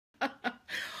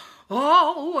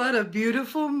Oh, what a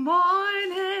beautiful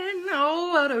morning.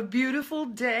 Oh, what a beautiful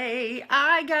day.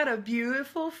 I got a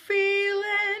beautiful feeling.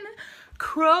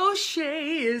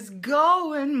 Crochet is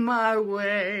going my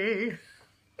way.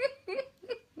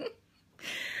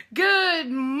 Good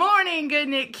morning, good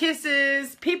knit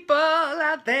kisses, people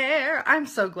out there. I'm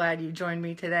so glad you joined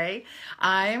me today.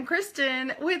 I am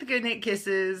Kristen with Good Knit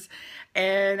Kisses,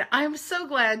 and I'm so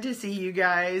glad to see you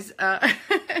guys.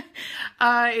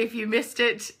 If you missed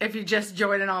it, if you just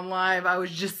joined it on live, I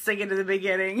was just singing at the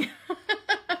beginning.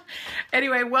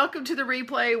 Anyway, welcome to the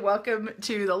replay. Welcome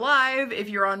to the live. If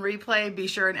you're on replay, be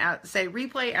sure and say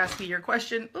replay, ask me your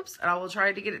question. Oops, and I will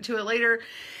try to get it to it later.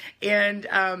 And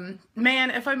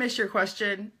man, if I miss your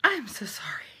question, I'm so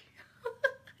sorry.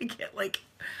 I get like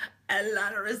a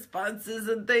lot of responses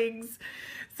and things.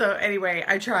 So anyway,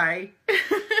 I try.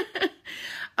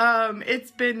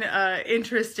 It's been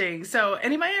interesting. So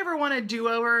anybody ever want a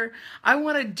do-over? I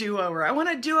want a do-over. I want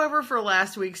a do-over for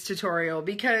last week's tutorial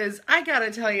because I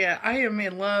gotta tell you, I am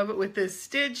in love with this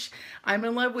stitch. I'm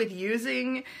in love with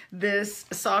using this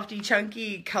softy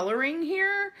chunky coloring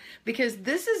here because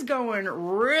this is going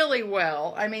really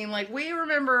well. I mean, like, we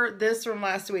remember this from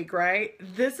last week, right?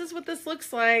 This is what this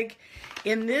looks like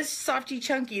in this softy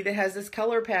chunky that has this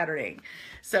color patterning.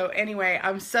 So anyway,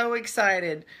 I'm so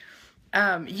excited.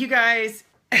 You guys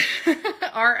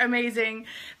are amazing.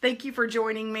 Thank you for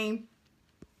joining me.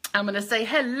 I'm going to say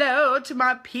hello to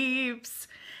my peeps.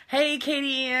 Hey,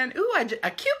 Katie Ann. Ooh,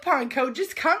 a coupon code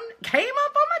just came up on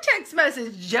my text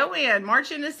message. Joanne,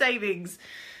 March into savings.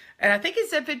 And I think it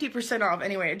said 50% off.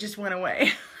 Anyway, it just went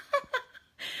away.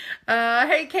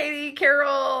 Hey, Katie,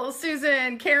 Carol,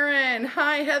 Susan, Karen.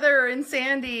 Hi, Heather and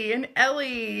Sandy and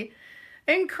Ellie.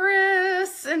 And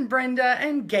Chris and Brenda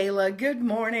and Gayla, good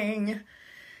morning.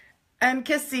 And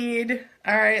Cassid.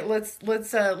 All right, let's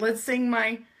sing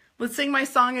my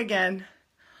song again.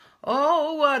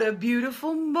 Oh, what a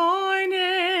beautiful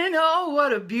morning. Oh,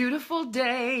 what a beautiful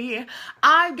day.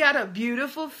 I've got a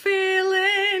beautiful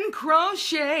feeling.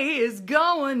 Crochet is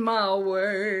going my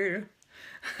way.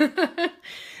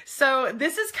 So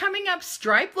this is coming up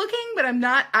stripe looking, but I'm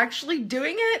not actually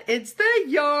doing it. It's the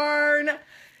yarn.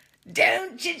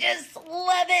 Don't you just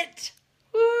love it?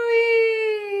 Whee!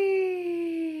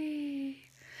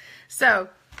 So,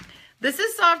 this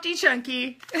is Softy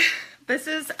Chunky. This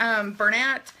is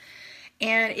Bernat,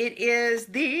 and it is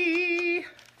the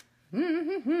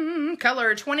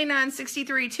color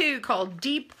 2963-2 called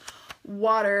Deep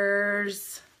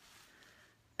Waters.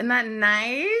 Isn't that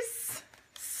nice?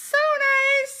 So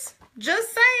nice.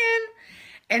 Just saying.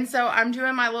 And so I'm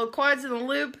doing my little quads in the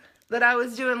loop that I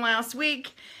was doing last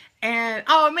week. And,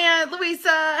 oh man,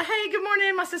 Louisa, hey, good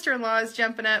morning. My sister-in-law is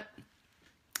jumping up.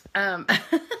 Hey,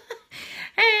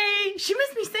 she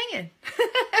missed me singing.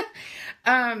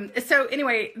 So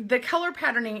anyway, the color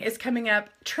patterning is coming up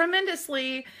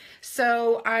tremendously.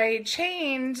 So I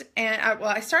chained, and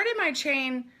I started my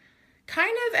chain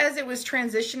kind of as it was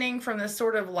transitioning from this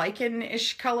sort of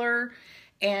lichen-ish color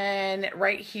and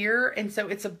right here. And so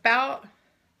it's about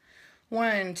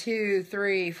 1, 2,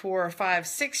 3, 4, 5,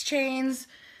 6 chains.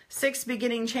 6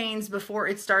 beginning chains before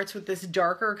it starts with this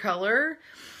darker color.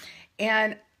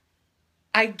 And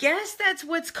I guess that's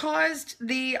what's caused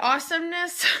the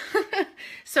awesomeness.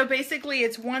 So basically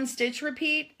it's 1 stitch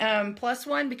repeat plus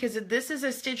 1, because this is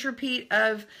a stitch repeat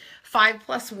of 5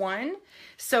 plus 1.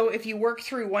 So if you work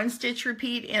through 1 stitch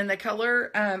repeat in the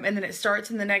color and then it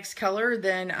starts in the next color,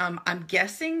 then I'm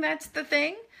guessing that's the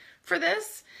thing for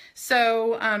this.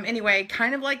 So anyway,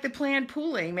 kind of like the planned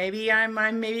pooling. Maybe I'm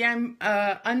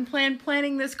unplanned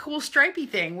planning this cool stripey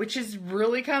thing, which is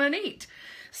really kind of neat.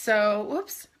 So,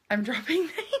 whoops, I'm dropping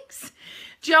things.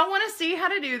 Do y'all want to see how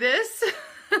to do this?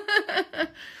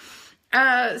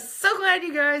 So glad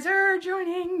you guys are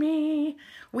joining me.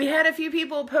 We had a few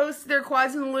people post their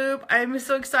quads in the loop. I'm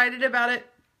so excited about it.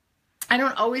 I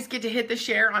don't always get to hit the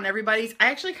share on everybody's.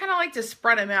 I actually kind of like to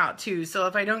spread them out too. So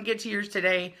if I don't get to yours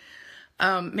today,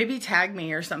 maybe tag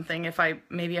me or something if I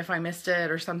missed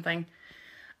it or something.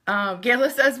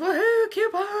 Gayla says, woohoo,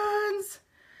 coupons.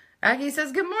 Aggie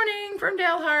says, good morning from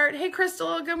Dalehart. Hey,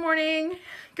 Crystal, good morning.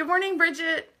 Good morning,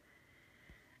 Bridget.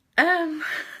 I'm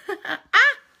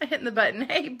hitting the button.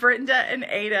 Hey, Brenda and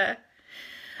Ada.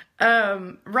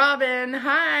 Robin,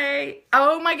 hi.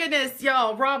 Oh my goodness,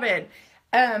 y'all, Robin.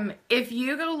 If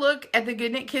you go look at the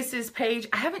Good Knit Kisses page,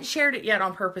 I haven't shared it yet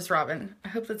on purpose, Robin. I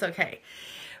hope that's okay.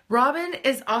 Robin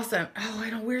is awesome. Oh,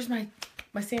 I don't, where's my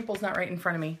sample's not right in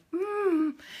front of me.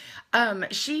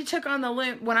 She took on the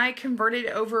loom when I converted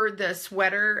over the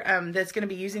sweater that's going to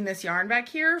be using this yarn back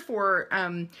here for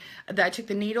that I took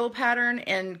the needle pattern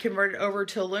and converted over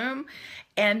to loom,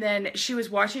 and then she was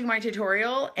watching my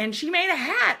tutorial and she made a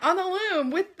hat on the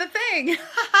loom with the thing.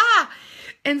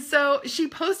 And so she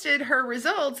posted her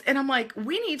results and I'm like,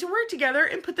 we need to work together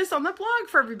and put this on the blog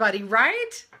for everybody,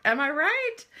 right? Am I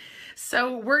right?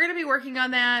 So we're going to be working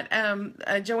on that.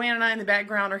 Joanne and I in the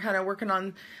background are kind of working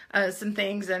on some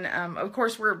things. And of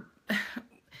course, we're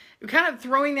kind of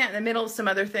throwing that in the middle of some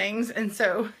other things. And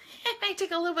so it might take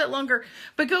a little bit longer.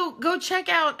 But go check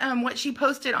out what she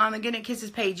posted on the Good Knit Kisses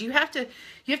page. You have to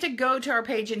go to our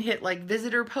page and hit like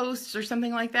visitor posts or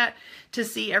something like that to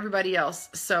see everybody else.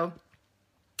 So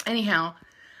anyhow,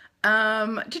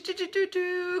 morning,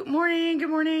 good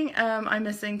morning. I'm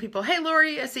missing people. Hey,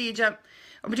 Lori, I see you jump.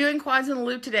 We're doing quads in the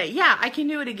loop today. Yeah, I can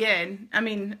do it again. I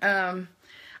mean,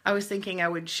 I was thinking I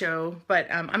would show, but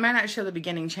I might not show the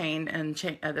beginning chain and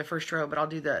the first row, but I'll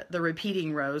do the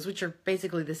repeating rows, which are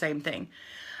basically the same thing.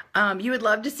 You would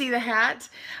love to see the hat.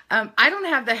 I don't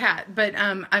have the hat, but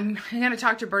I'm going to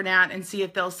talk to Bernat and see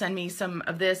if they'll send me some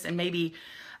of this, and maybe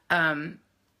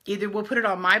either we'll put it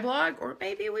on my blog or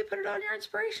maybe we put it on Your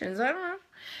Inspirations. I don't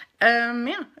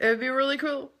know. Yeah, it would be really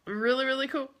cool. Really, really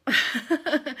cool.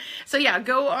 So yeah,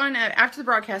 go on after the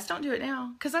broadcast. Don't do it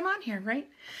now because I'm on here, right?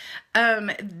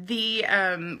 I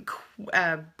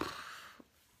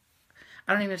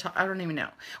don't even know.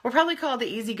 We'll probably call it the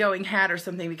easygoing hat or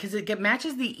something because it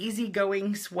matches the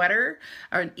easygoing sweater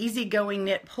or an easygoing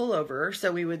knit pullover.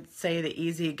 So we would say the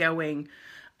easygoing,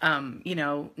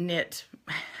 knit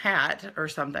hat or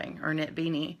something, or knit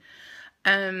beanie.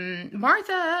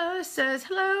 Martha says,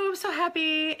 hello, I'm so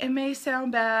happy. It may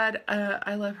sound bad.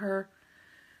 I love her.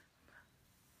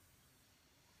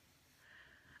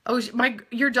 Oh,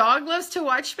 your dog loves to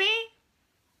watch me?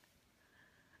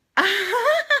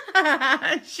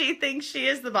 She thinks she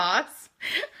is the boss.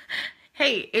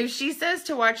 Hey, if she says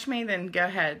to watch me, then go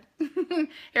ahead.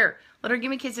 Here, let her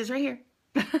give me kisses right here.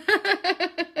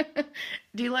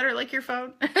 Do you let her lick your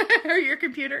phone or your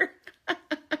computer?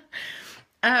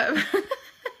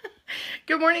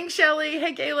 Good morning, Shelly.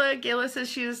 Hey, Gayla. Gayla says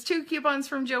she has 2 coupons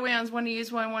from Joann's. One to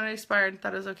use, one expired.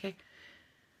 Thought it was okay.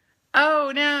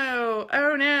 Oh, no.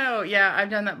 Oh, no. Yeah, I've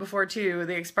done that before, too.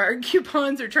 The expired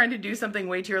coupons are trying to do something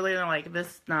way too early. And they're like,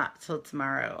 this not till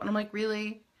tomorrow. And I'm like,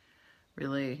 really?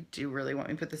 Really? Do you really want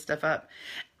me to put this stuff up?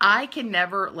 I can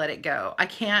never let it go. I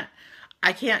can't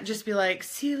just be like,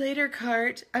 see you later,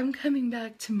 cart. I'm coming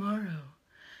back tomorrow.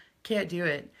 Can't do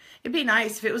it. It'd be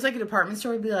nice if it was like a department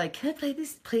store. It'd be like, can I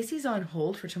place these on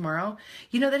hold for tomorrow?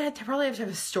 You know, they'd probably have to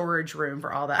have a storage room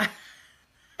for all that.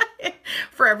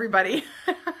 For everybody.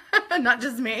 Not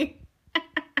just me.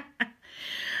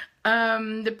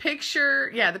 The picture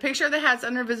of the hat's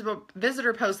under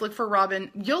visitor post. Look for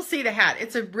Robin. You'll see the hat.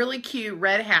 It's a really cute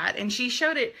red hat. And she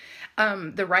showed it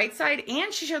the right side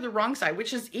and she showed the wrong side,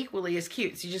 which is equally as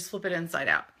cute. So you just flip it inside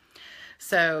out.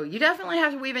 So you definitely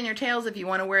have to weave in your tails if you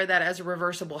want to wear that as a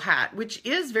reversible hat, which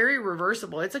is very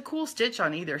reversible. It's a cool stitch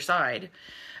on either side.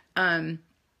 Okay.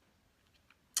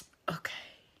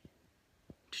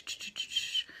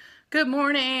 Good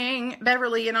morning,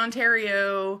 Beverly in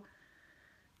Ontario.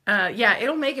 Yeah,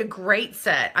 it'll make a great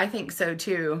set. I think so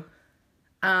too.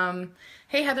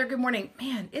 Hey Heather, good morning.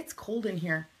 Man, it's cold in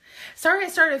here. Sorry I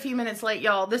started a few minutes late,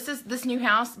 y'all. This new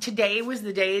house. Today was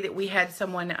the day that we had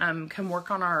someone come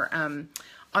work on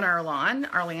our lawn,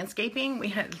 our landscaping.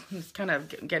 It was kind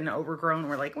of getting overgrown.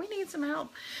 We're like, we need some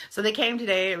help. So they came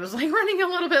today. It was like running a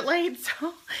little bit late.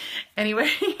 So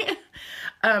anyway,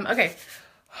 okay.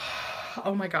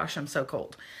 Oh my gosh, I'm so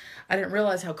cold. I didn't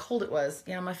realize how cold it was.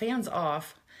 Yeah, my fan's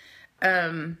off.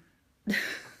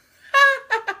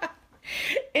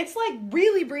 It's like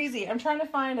really breezy. I'm trying to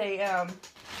find a,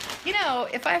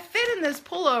 if I fit in this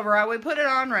pullover, I would put it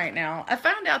on right now. I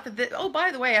found out that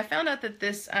by the way, I found out that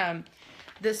this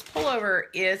pullover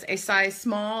is a size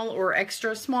small or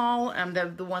extra small.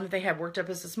 The one that they have worked up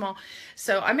is a small.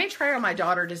 So I may try on my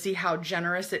daughter to see how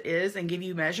generous it is and give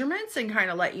you measurements and kind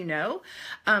of let you know.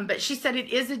 But she said it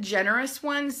is a generous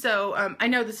one. So I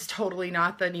know this is totally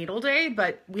not the needle day,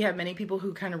 but we have many people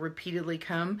who kind of repeatedly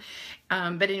come.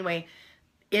 But anyway,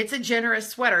 it's a generous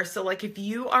sweater. So like if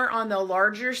you are on the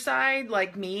larger side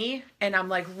like me, and I'm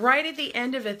like right at the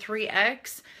end of a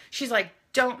 3X, she's like,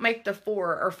 don't make the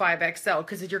 4 or 5XL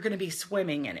because you're going to be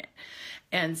swimming in it.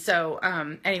 And so,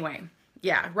 anyway,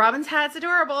 yeah, Robin's hat's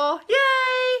adorable.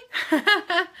 Yay!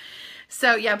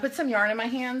 So yeah, put some yarn in my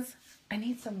hands. I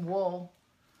need some wool.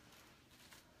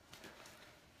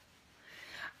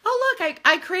 Oh, look,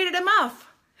 I created a muff.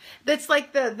 That's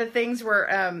like the things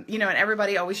where you know, and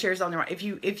everybody always shares on their, if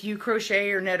you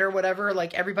crochet or knit or whatever,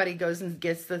 like everybody goes and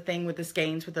gets the thing with the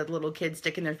skeins with the little kids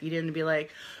sticking their feet in and be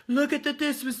like, look at that,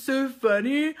 this was so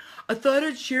funny. I thought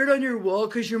I'd share it on your wall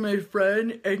because you're my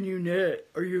friend and you knit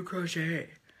or you crochet.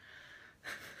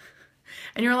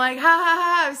 And you're like, ha ha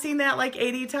ha, I've seen that like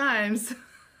 80 times.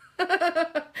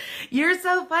 You're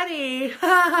so funny.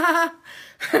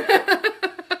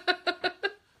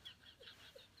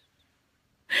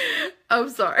 I'm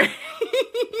sorry.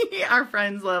 Our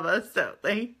friends love us, don't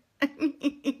they?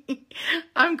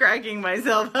 I'm cracking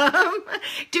myself up.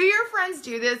 Do your friends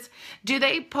do this? Do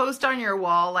they post on your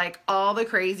wall like all the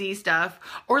crazy stuff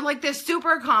or like this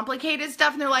super complicated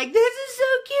stuff and they're like, this is so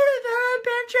cute, I found on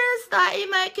Pinterest, thought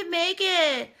you might could make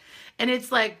it. And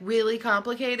it's like really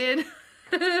complicated.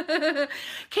 Can you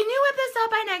whip this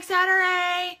up by next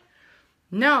Saturday?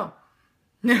 No.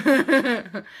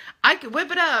 I could whip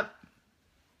it up.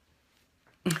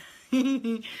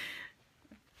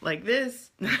 Like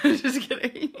this. Just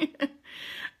kidding.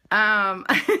 I'm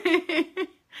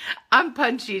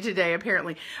punchy today,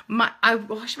 apparently. I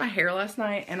washed my hair last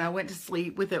night and I went to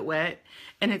sleep with it wet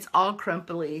and it's all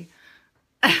crumply.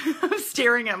 I'm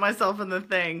staring at myself in the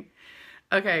thing.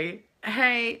 Okay.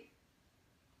 Hey.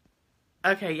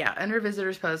 Okay, yeah. Under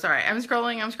visitors post. All right. I'm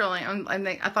scrolling.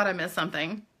 I thought I missed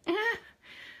something.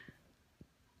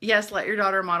 Yes, let your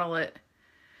daughter model it.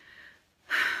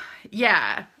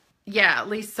 Yeah. Yeah, at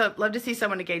least love to see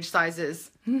someone to gauge sizes.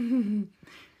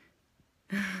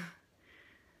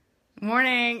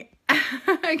 Morning.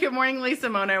 Good morning, Lisa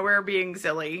Mona. We're being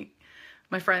silly.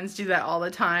 My friends do that all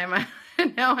the time.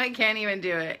 No, I can't even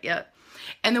do it. Yep.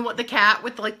 And then what, the cat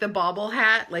with like the bobble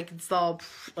hat, like it's all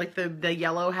like the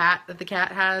yellow hat that the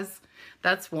cat has.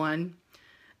 That's one.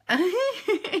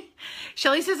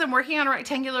 Shelly says, I'm working on a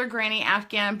rectangular granny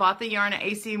Afghan. Bought the yarn at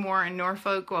AC Moore in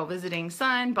Norfolk while visiting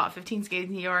son. Bought 15 skeins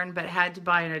of yarn, but had to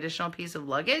buy an additional piece of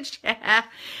luggage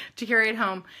to carry it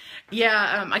home.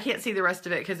 Yeah, I can't see the rest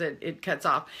of it because it cuts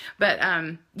off. But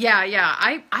yeah,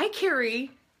 I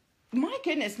carry, my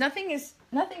goodness, nothing is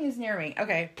near me.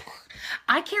 Okay.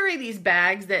 I carry these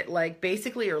bags that like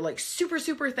basically are like super,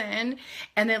 super thin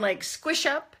and they like squish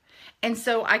up. And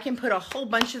so I can put a whole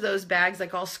bunch of those bags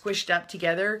like all squished up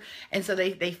together. And so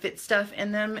they fit stuff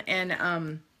in them.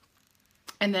 And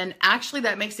then actually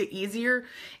that makes it easier.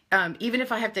 Even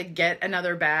if I have to get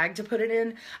another bag to put it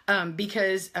in,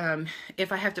 because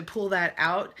if I have to pull that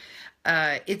out,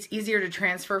 it's easier to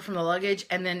transfer from the luggage.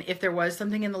 And then if there was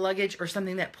something in the luggage or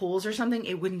something that pulls or something,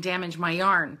 it wouldn't damage my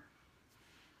yarn.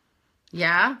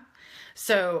 Yeah.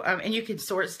 So, and you can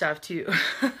sort stuff too.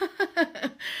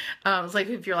 It's like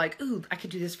if you're like, ooh, I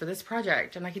could do this for this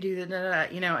project and I could do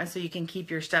that, you know, and so you can keep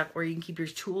your stuff, or you can keep your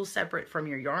tools separate from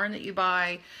your yarn that you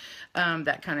buy,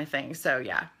 that kind of thing. So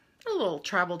yeah, a little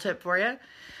travel tip for you.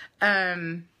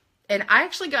 And I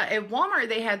actually got at Walmart,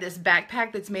 they had this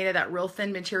backpack that's made of that real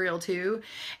thin material too.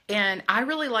 And I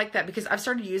really like that because I've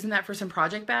started using that for some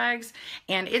project bags,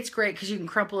 and it's great because you can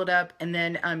crumple it up and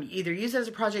then either use it as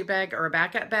a project bag or a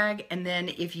backup bag. And then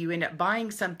if you end up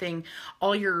buying something,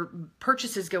 all your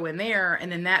purchases go in there. And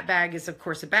then that bag is of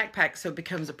course a backpack. So it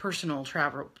becomes a personal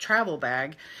travel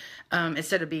bag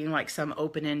instead of being like some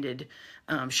open-ended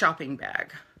shopping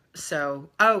bag. So,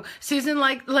 oh, Susan,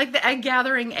 like the egg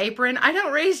gathering apron. I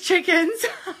don't raise chickens.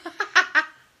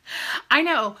 I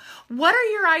know. What are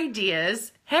your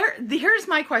ideas? Here's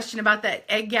my question about that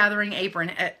egg gathering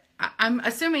apron. I'm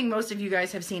assuming most of you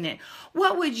guys have seen it.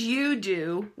 What would you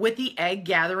do with the egg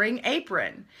gathering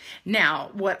apron? Now,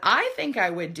 what I think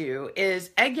I would do is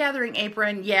egg gathering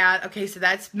apron. Yeah. Okay. So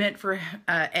that's meant for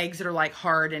eggs that are like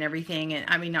hard and everything. And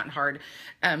I mean, not hard,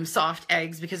 soft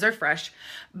eggs because they're fresh,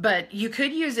 but you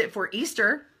could use it for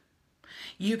Easter.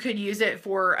 You could use it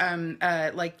for,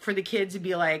 like for the kids to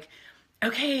be like,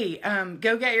 okay,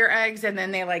 go get your eggs. And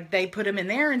then they put them in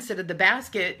there instead of the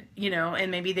basket, you know,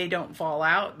 and maybe they don't fall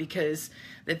out because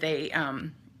that they,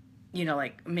 you know,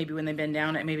 like maybe when they bend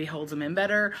down, it maybe holds them in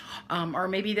better. Or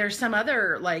maybe there's some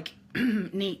other like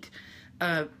neat,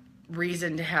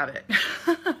 reason to have it.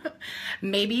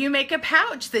 Maybe you make a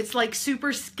pouch that's like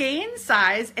super skein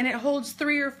size and it holds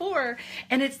 3 or 4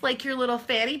 and it's like your little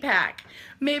fanny pack.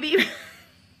 Maybe...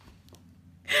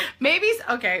 Maybe,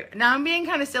 okay, now I'm being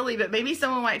kind of silly, but maybe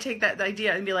someone might take that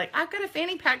idea and be like, I've got a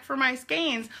fanny pack for my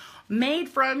skeins made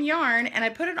from yarn, and I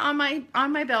put it on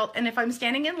my belt, and if I'm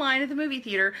standing in line at the movie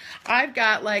theater, I've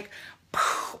got like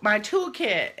my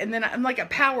toolkit, and then I'm like a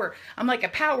power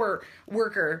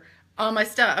worker on my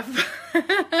stuff.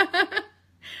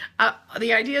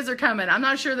 The ideas are coming. I'm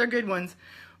not sure they're good ones,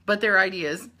 but they're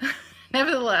ideas.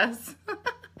 Nevertheless.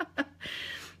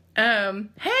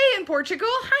 Hey, in Portugal.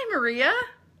 Hi, Maria.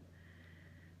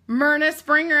 Myrna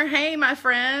Springer. Hey, my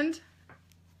friend.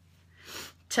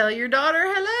 Tell your daughter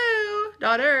hello,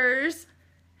 daughters.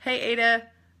 Hey, Ada.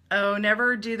 Oh,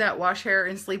 never do that. Wash hair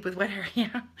and sleep with wet hair.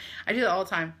 Yeah, I do that all the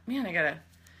time. Man, I got a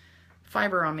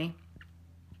fiber on me.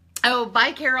 Oh,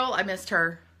 bye, Carol. I missed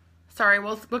her. Sorry.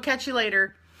 We'll catch you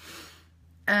later.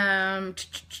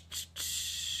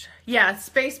 Yeah,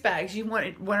 space bags. You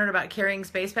wondered about carrying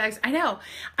space bags. I know.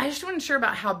 I just wasn't sure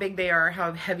about how big they are,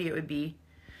 how heavy it would be.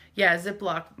 Yeah,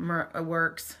 Ziploc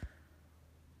works.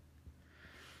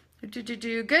 Good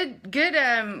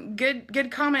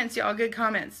comments, y'all. Good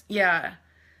comments. Yeah.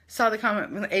 Saw the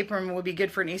comment, apron would be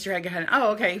good for an Easter egg.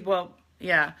 Oh, okay. Well,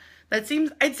 yeah. It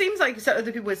seems like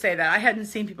other people would say that. I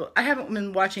haven't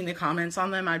been watching the comments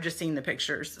on them. I've just seen the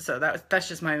pictures. So that's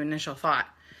just my initial thought.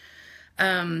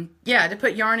 Yeah, to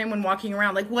put yarn in when walking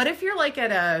around. Like, what if you're like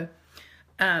at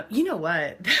you know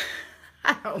what?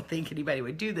 I don't think anybody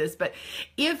would do this, but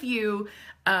if you,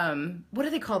 what do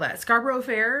they call that? Scarborough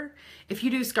Fair? If you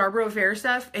do Scarborough Fair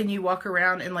stuff and you walk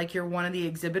around and like you're one of the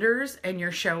exhibitors and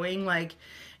you're showing like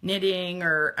knitting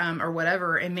or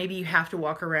whatever, and maybe you have to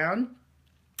walk around,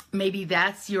 maybe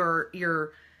that's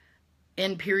your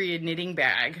end period knitting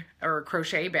bag or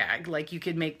crochet bag. Like you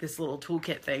could make this little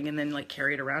toolkit thing and then like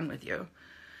carry it around with you.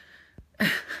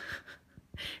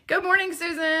 Good morning,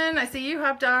 Susan. I see you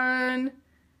hopped on.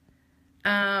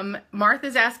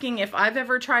 Martha's asking if I've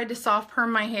ever tried to soft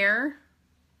perm my hair.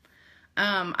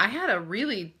 I had a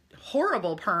really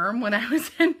horrible perm when I was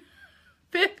in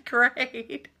 5th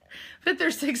grade, 5th or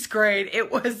 6th grade.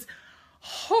 It was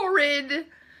horrid.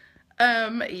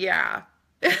 Yeah.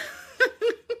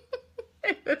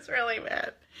 It was really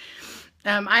bad.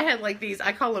 I had like these,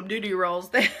 I call them doo-doo rolls.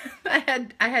 I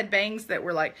had bangs that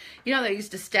were like, you know, they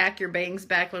used to stack your bangs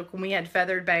back like when we had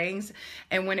feathered bangs,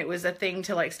 and when it was a thing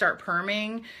to like start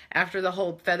perming after the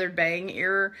whole feathered bang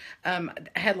era, I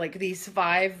had like these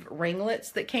 5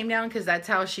 ringlets that came down because that's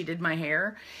how she did my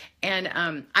hair. And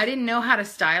I didn't know how to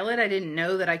style it. I didn't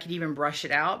know that I could even brush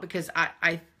it out because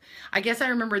I guess I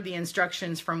remembered the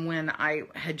instructions from when I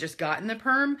had just gotten the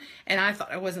perm, and I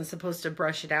thought I wasn't supposed to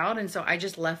brush it out, and so I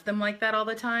just left them like that all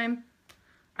the time.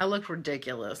 I looked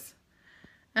ridiculous.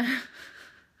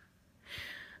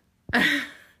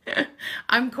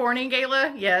 I'm corny,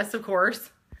 Gayla? Yes, of course.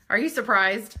 Are you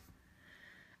surprised?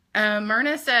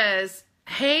 Myrna says,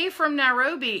 hey from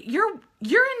Nairobi. You're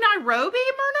in Nairobi,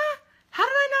 Myrna? How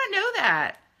did I not know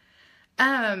that?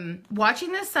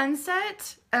 Watching the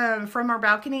sunset from our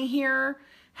balcony here,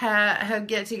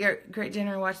 get to get great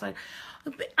dinner and watch later.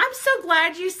 I'm so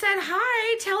glad you said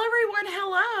hi. Tell everyone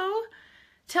hello.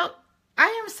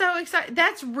 I am so excited.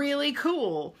 That's really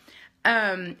cool.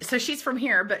 So she's from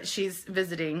here, but she's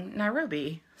visiting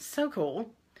Nairobi. So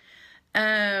cool.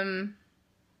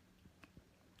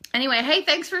 Anyway, hey,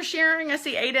 thanks for sharing. I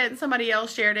see Ada and somebody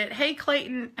else shared it. Hey,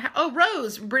 Clayton. Oh,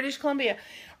 Rose, British Columbia.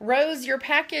 Rose, your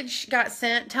package got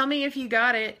sent. Tell me if you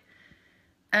got it.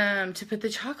 To put the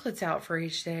chocolates out for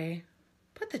each day.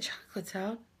 Put the chocolates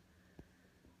out.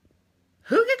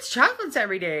 Who gets chocolates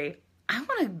every day? I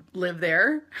want to live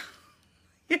there.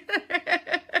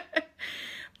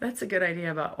 That's a good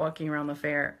idea about walking around the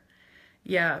fair.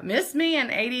 Yeah, miss me and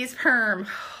 80s perm.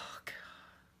 Oh, God.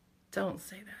 Don't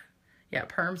say that. Yeah,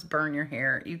 perms burn your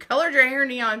hair. You colored your hair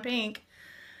neon pink.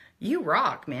 You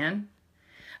rock, man.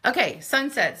 Okay,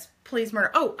 sunsets, please,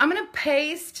 Murder. Oh, I'm going to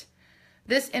paste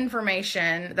this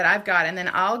information that I've got, and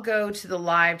then I'll go to the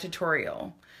live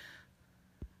tutorial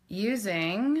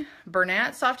using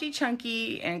Bernat Softy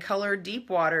Chunky and Colored Deep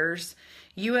Waters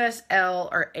USL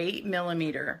or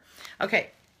 8mm.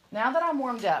 Okay, now that I'm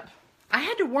warmed up, I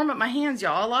had to warm up my hands,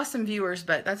 y'all. I lost some viewers,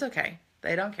 but that's okay.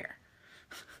 They don't care.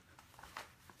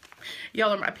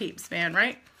 Y'all are my peeps, man,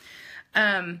 right?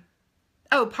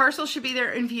 Oh, parcel should be there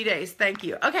in a few days. Thank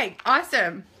you. Okay,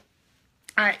 awesome.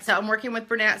 All right, so I'm working with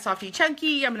Bernat Softy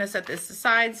Chunky. I'm going to set this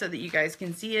aside so that you guys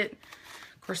can see it.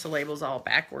 Of course, the label's all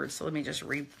backwards, so let me just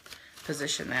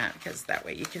reposition that because that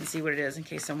way you can see what it is in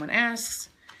case someone asks.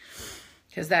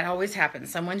 Because that always happens.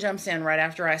 Someone jumps in right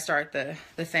after I start the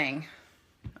thing.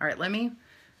 All right,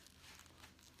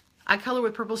 I color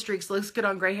with purple streaks. Looks good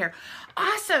on gray hair.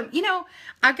 Awesome. You know,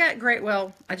 I got great.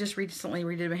 Well, I just recently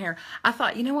redid my hair. I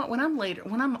thought, you know what? When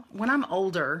I'm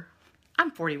older,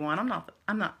 I'm 41. I'm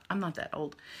not that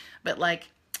old. But like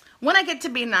when I get to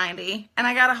be 90 and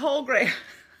I got a whole gray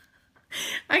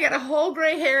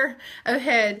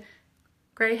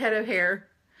gray head of hair.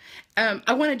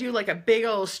 I want to do like a big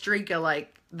old streak of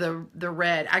like the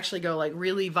red, actually go like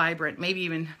really vibrant, maybe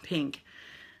even pink.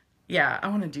 Yeah, I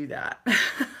want to do that.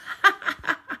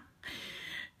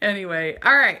 Anyway,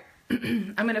 all right.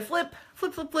 I'm going to flip,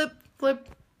 flip, flip, flip, flip,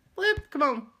 flip. Come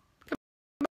on.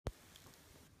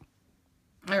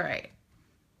 All right.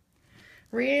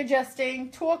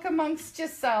 Readjusting. Talk amongst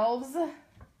yourselves.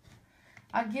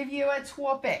 I'll give you a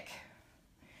topic.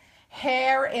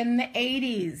 Hair in the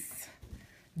 80s.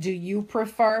 Do you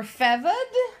prefer feathered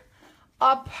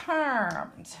or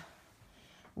permed?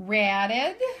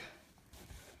 Ratted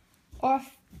or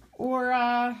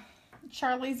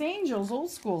Charlie's Angels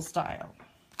old school style?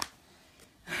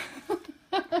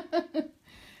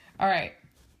 All right.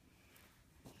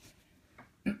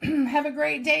 Have a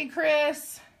great day,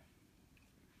 Chris.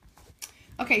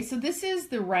 Okay, so this is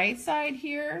the right side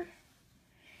here.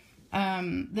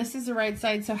 This is the right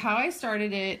side. So how I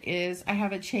started it is I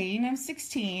have a chain of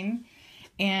 16,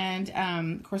 and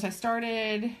of course I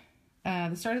started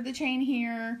the chain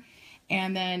here,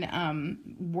 and then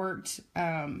worked.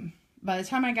 By the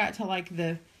time I got to like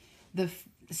the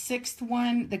sixth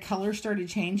one, the color started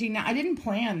changing. Now I didn't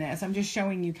plan this. I'm just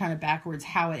showing you kind of backwards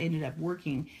how it ended up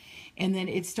working. And then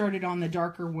it started on the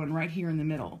darker one right here in the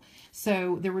middle.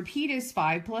 So the repeat is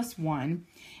 5 plus 1.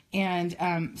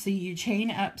 And so you chain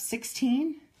up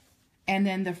 16. And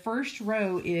then the first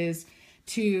row is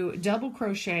to double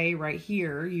crochet right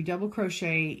here. You double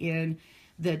crochet in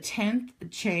the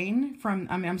 10th chain from,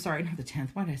 I'm sorry, not the 10th.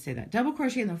 Why did I say that? Double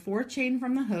crochet in the 4th chain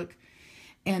from the hook.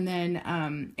 And then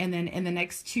in the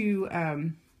next two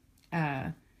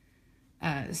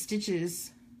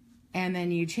stitches, and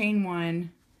then you chain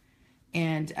 1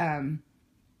 and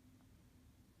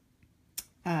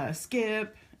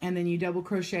skip, and then you double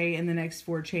crochet in the next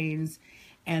 4 chains,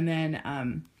 and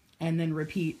then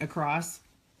repeat across.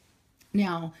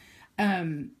 Now,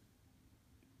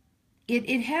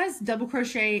 it has double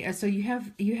crochet, so you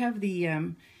have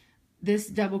the this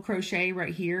double crochet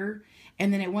right here,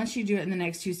 and then it wants you to do it in the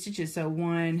next 2 stitches. So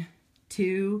 1,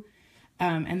 2,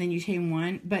 and then you chain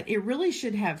 1, but it really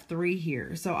should have 3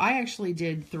 here. So I actually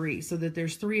did 3, so that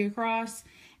there's 3 across,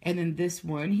 and then this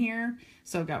one here.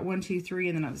 So I've got 1, 2, 3,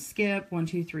 and then I'll skip 1,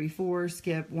 2, 3, 4,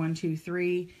 skip 1, 2,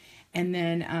 3, and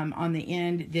then on the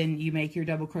end, then you make your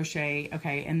double crochet.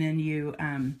 Okay, and then you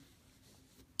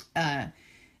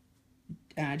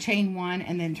chain 1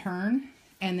 and then turn,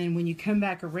 and then when you come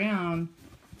back around,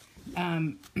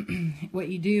 what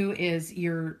you do is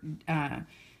you're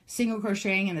single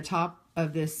crocheting in the top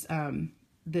of this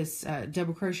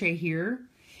double crochet here,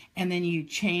 and then you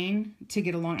chain to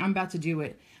get along. I'm about to do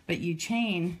it, but you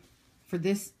chain for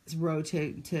this row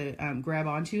to grab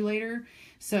onto later.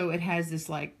 So it has this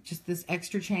like just this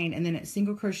extra chain, and then it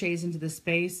single crochets into the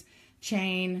space,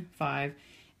 chain 5,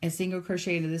 and single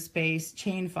crochet into the space,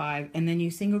 chain 5, and then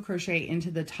you single crochet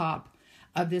into the top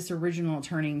of this original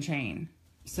turning chain.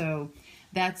 So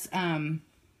that's how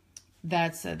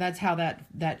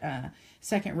that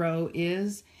second row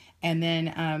is, and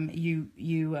then you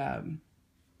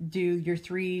do your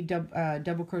 3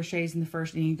 double crochets in the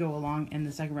first, and you go along in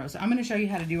the second row. So I'm going to show you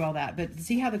how to do all that, but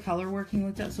see how the color working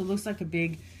looked up. So it looks like a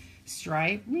big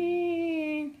stripe.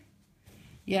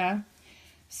 Yeah.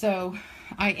 So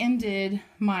I ended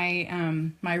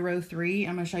my my row 3.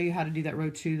 I'm going to show you how to do that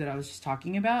row 2 that I was just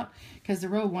talking about, because the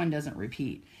row 1 doesn't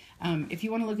repeat. If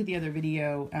you want to look at the other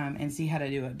video and see how to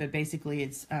do it, but basically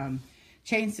it's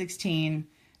chain 16,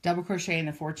 double crochet in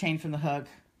the 4th chain from the hook,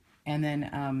 and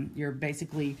then you're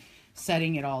basically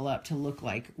setting it all up to look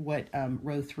like what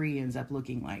row 3 ends up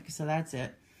looking like. So that's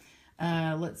it.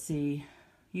 Let's see.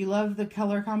 You love the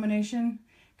color combination?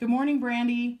 Good morning,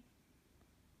 Brandy.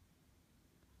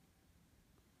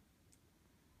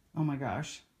 Oh my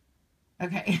gosh.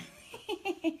 Okay.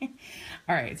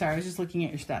 All right. Sorry, I was just looking at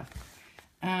your stuff.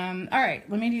 All right,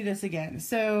 let me do this again.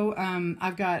 So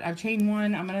I've chained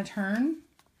 1. I'm going to turn,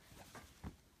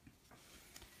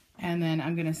 and then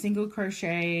I'm going to single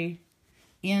crochet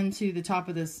into the top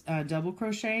of this double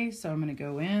crochet. So I'm going to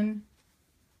go in,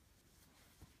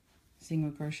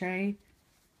 single crochet,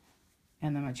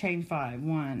 and then I'm going to chain 5.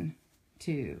 1,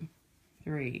 2,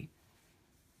 3,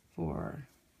 4,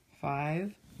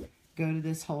 5. Go to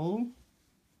this hole,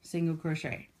 single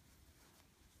crochet.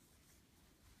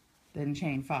 Then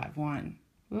chain 5. 1,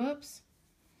 whoops,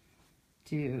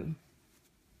 2,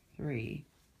 3,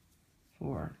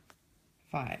 4,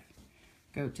 5.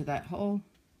 Go to that hole,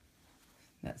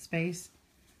 that space,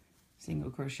 single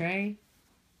crochet,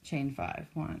 chain 5.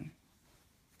 1,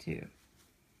 2,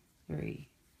 3,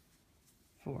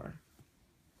 4,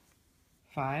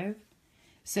 5.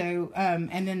 So,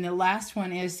 and then the last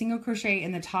one is single crochet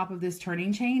in the top of this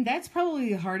turning chain. That's probably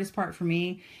the hardest part for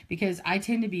me, because I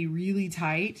tend to be really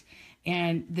tight,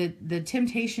 And the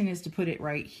temptation is to put it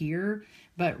right here,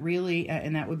 but really,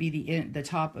 and that would be the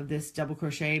top of this double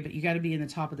crochet, but you got to be in the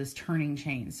top of this turning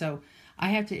chain. So I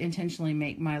have to intentionally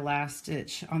make my last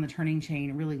stitch on the turning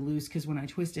chain really loose, because when I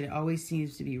twist it, it always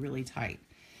seems to be really tight.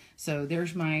 So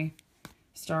there's my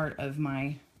start of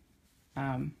my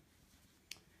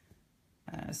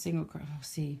single crochet. Oh,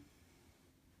 see,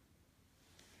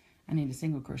 I need a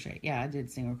single crochet. Yeah, I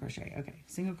did single crochet. Okay,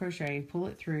 single crochet, pull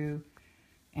it through,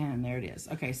 and there it is.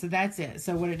 Okay, so that's it.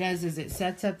 So what it does is it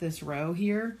sets up this row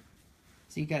here.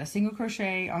 So you got a single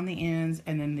crochet on the ends,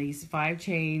 and then these 5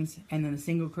 chains, and then the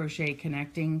single crochet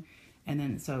connecting, and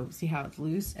then, so see how it's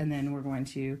loose, and then we're going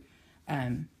to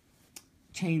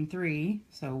chain 3.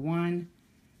 So 1,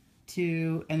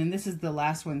 2, and then this is the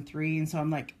last one, 3, and so I'm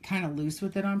like kind of loose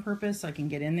with it on purpose so I can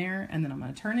get in there, and then I'm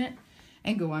going to turn it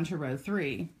and go on to row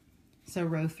 3. So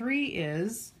row 3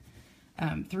 is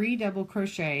 3 double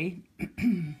crochet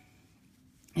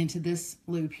into this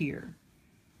loop here,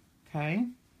 okay,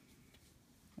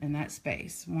 in that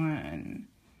space. 1,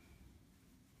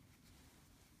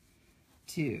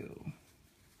 2,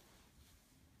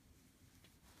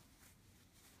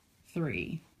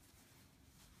 3.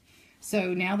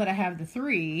 So now that I have the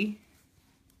 3,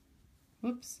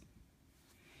 whoops,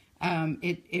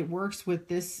 it works with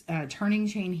this turning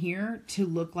chain here to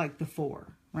look like the 4,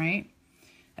 right?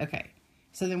 Okay,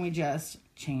 so then we just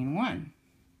chain 1.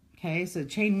 Okay, so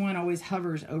chain 1 always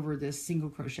hovers over this single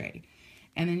crochet,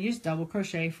 and then you just double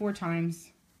crochet 4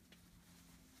 times.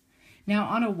 Now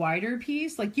on a wider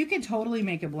piece, like you could totally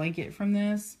make a blanket from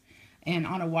this, and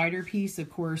on a wider piece, of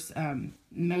course,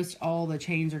 most all the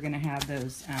chains are going to have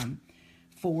those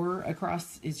 4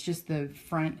 across. It's just the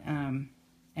front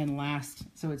and last,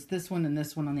 so it's this one and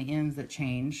this one on the ends that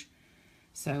change.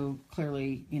 So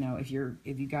clearly, you know, if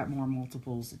you got more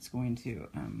multiples, it's going to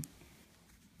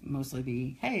mostly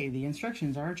be, hey, the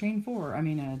instructions are chain 4, I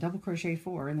mean double crochet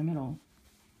 4 in the middle,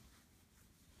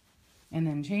 and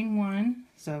then chain 1.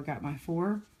 So I've got my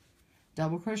 4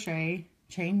 double crochet,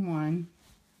 chain 1,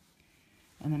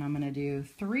 and then I'm going to do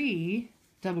 3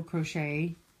 double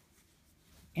crochet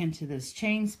into this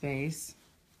chain space,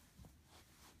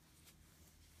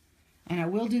 and I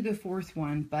will do the 4th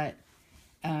one, but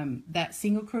that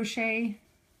single crochet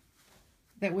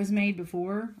that was made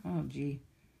before, oh gee,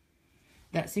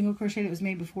 that single crochet that was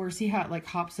made before, see how it like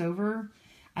hops over?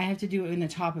 I have to do it in the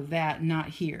top of that, not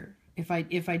here. If I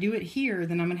do it here,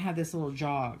 then I'm going to have this little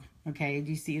jog. Okay, do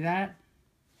you see that?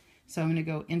 So I'm going to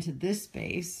go into this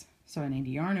space. So I need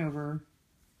to yarn over,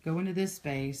 go into this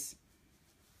space,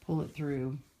 pull it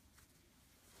through,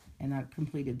 and I've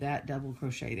completed that double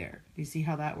crochet there. Do you see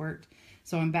how that worked?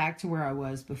 So I'm back to where I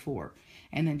was before.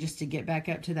 And then just to get back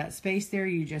up to that space there,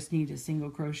 you just need a single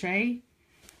crochet,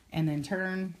 and then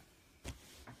turn,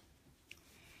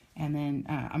 and then,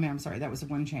 I'm sorry, that was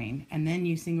 1 chain. And then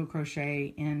you single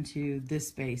crochet into this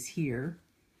space here,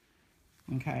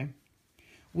 okay?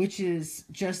 Which is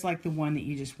just like the one that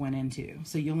you just went into.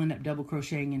 So you'll end up double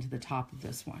crocheting into the top of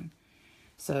this one.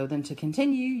 So then to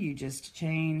continue, you just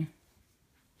chain,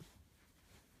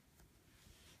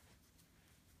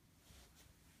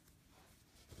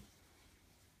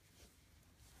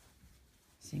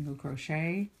 single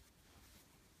crochet,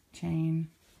 chain,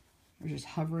 or just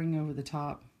hovering over the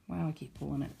top. Wow, I keep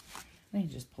pulling it. I need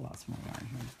to just pull out some more yarn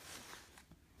here.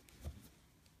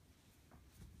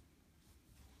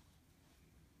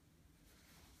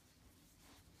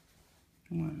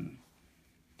 1,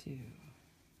 2,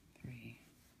 3,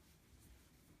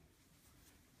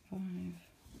 5.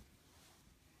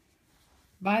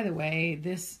 By the way,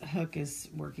 this hook is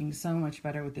working so much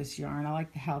better with this yarn. I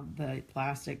like how the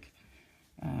plastic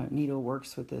needle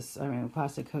works with this. I mean, the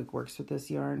plastic hook works with this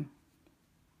yarn.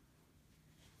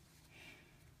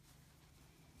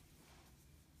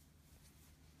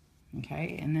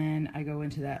 Okay, and then I go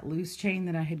into that loose chain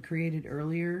that I had created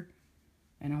earlier,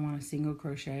 and I want a single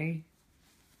crochet.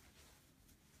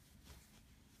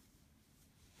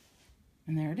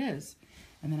 And there it is.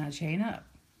 And then I chain up.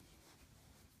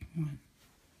 1,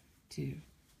 2,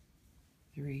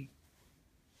 3,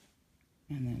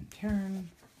 and then turn,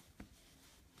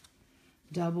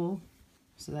 double.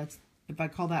 So that's, if I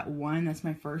call that 1, that's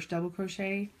my first double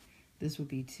crochet. This would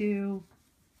be 2,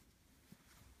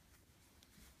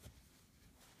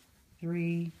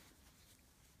 3,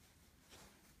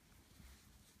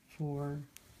 4,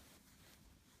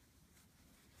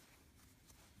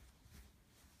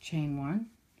 chain 1,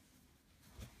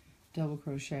 double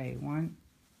crochet 1,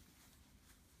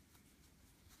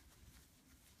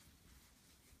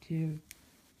 2,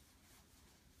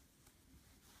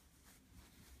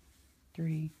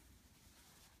 3,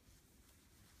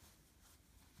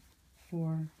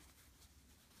 4,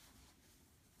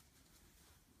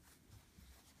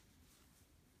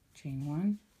 chain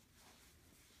 1,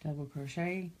 double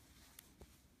crochet,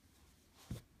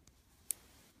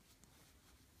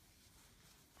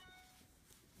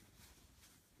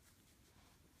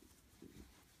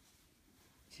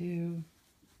 2,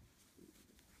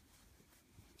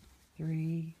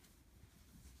 3,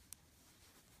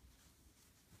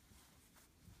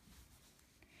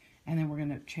 and then we're going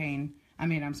to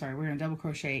we're going to double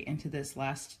crochet into this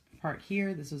last part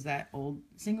here. This was that old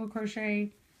single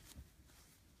crochet.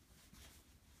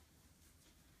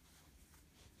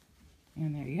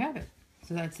 And there you have it.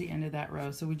 So that's the end of that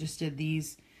row. So we just did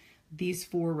these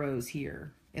 4 rows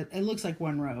here. It looks like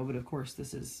one row, but of course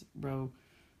this is row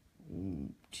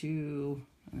 2,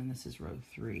 and then this is row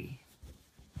 3.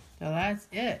 So that's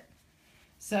it.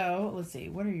 So let's see,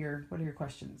 what are your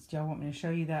questions? Do y'all want me to show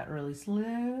you that really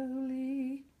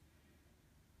slowly?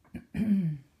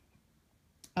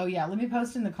 Oh yeah, let me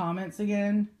post in the comments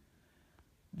again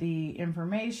the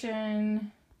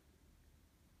information.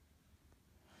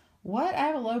 What? I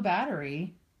have a low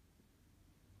battery.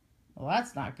 Well,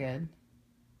 that's not good.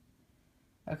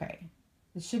 Okay,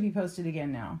 it should be posted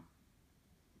again now.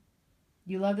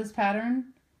 You love this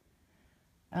pattern?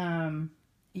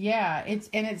 Yeah,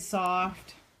 it's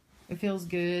soft. It feels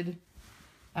good.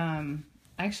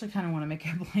 I actually kind of want to make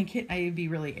a blanket. It'd be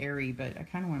really airy, but I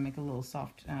kind of want to make a little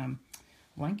soft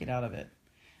blanket out of it.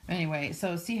 Anyway,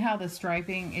 so see how the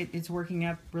striping, it's working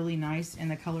up really nice in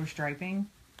the color striping.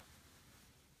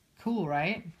 Cool,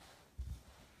 right?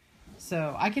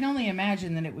 So I can only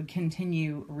imagine that it would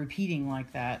continue repeating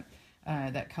like that,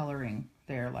 that coloring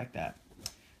there like that.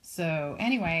 So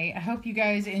anyway, I hope you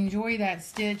guys enjoy that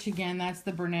stitch. Again, that's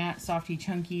the Bernat Softy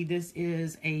Chunky. This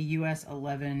is a US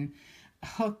 11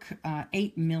 hook,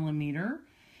 8mm.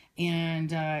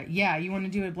 And yeah, you want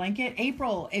to do a blanket?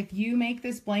 April, if you make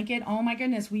this blanket, oh my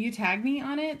goodness, will you tag me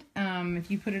on it?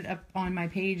 If you put it up on my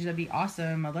page, that'd be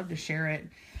awesome. I'd love to share it.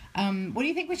 What do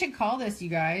you think we should call this, you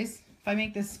guys? If I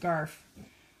make this scarf,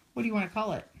 what do you want to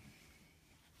call it?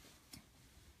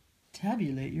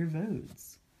 Tabulate your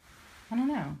votes. I don't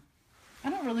know. I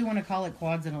don't really want to call it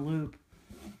Quads in a Loop.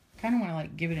 Kind of want to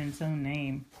like give it its own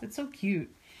name. It's so cute.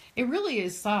 It really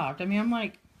is soft. I mean, I'm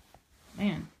like,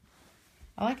 man,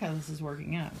 I like how this is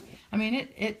working out. I mean,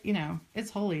 it you know,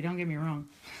 it's holy. Don't get me wrong.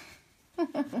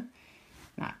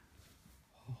 Not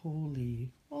holy.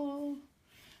 Oh.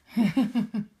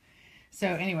 So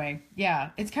anyway,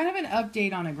 yeah, it's kind of an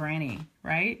update on a granny,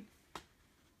 right?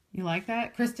 You like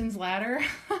that? Kristen's ladder.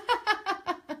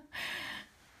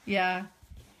 Yeah,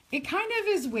 it kind of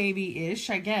is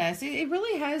wavy-ish, I guess. It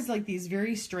really has like these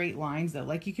very straight lines though.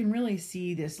 Like you can really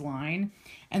see this line.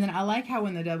 And then I like how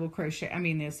when the double crochet,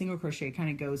 the single crochet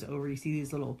kind of goes over, you see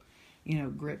these little, you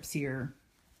know, grips here.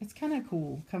 It's kind of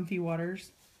cool. Comfy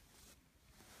waters.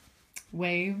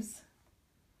 Waves.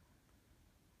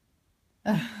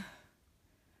 I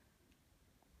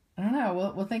don't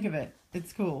know. We'll think of it.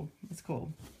 It's cool. It's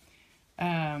cool.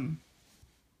 Do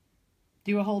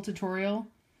a whole tutorial.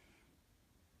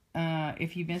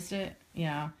 If you missed it,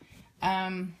 yeah.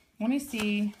 Let me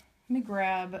see. Let me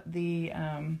grab the,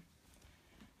 let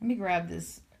me grab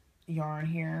this yarn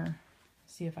here.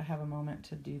 See if I have a moment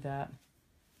to do that.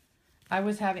 I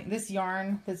was having this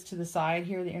yarn that's to the side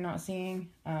here that you're not seeing,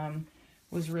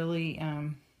 was really,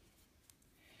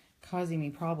 causing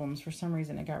me problems. For some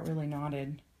reason, it got really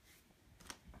knotted.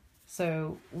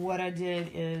 So what I did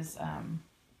is,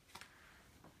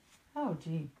 oh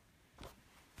gee.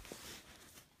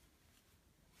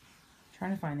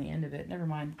 Trying to find the end of it. Never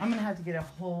mind. I'm going to have to get a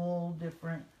whole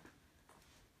different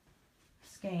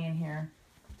skein here.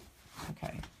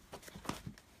 Okay.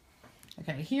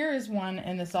 Okay, here is one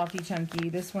in the Softy Chunky.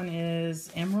 This one is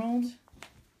Emerald.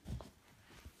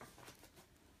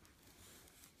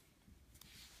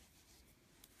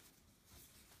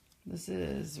 This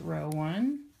is row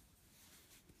 1.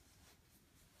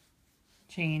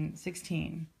 Chain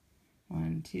 16.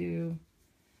 1, 2,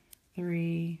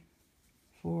 3,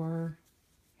 4,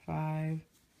 5,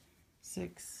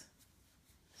 6,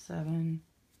 7,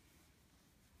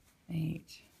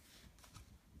 8,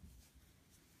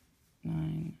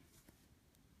 9,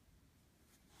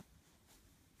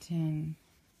 10,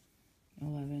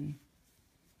 11,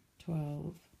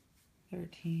 12,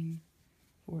 13,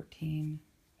 14,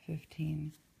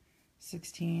 15,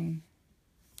 16.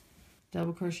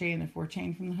 Double crochet in the 4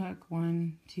 chain from the hook.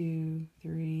 1, 2,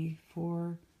 3,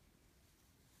 4.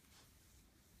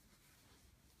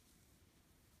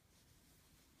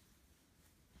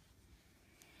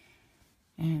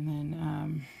 And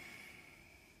then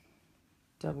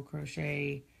double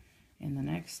crochet in the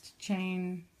next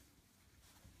chain.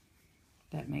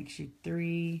 That makes you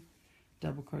 3,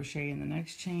 double crochet in the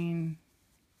next chain,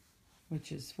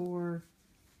 which is 4.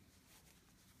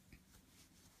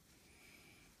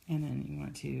 And then you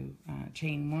want to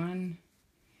chain 1,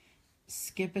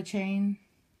 skip a chain,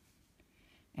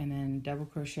 and then double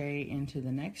crochet into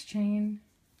the next chain.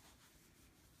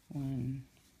 1,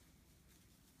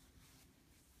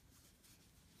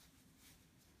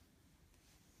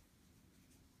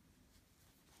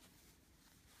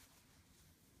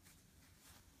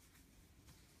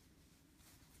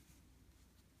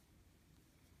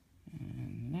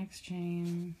 and the next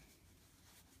chain.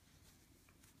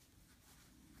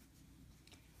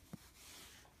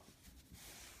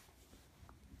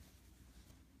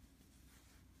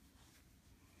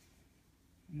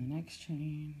 And the next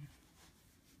chain.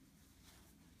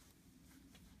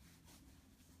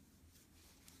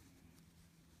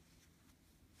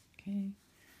 Okay.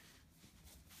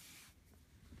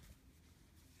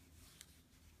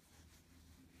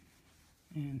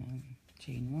 And then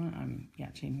chain 1,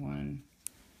 chain 1,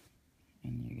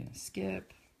 and you're gonna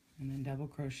skip, and then double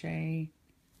crochet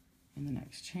in the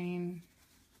next chain.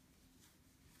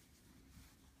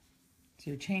 So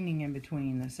you're chaining in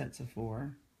between the sets of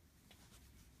 4,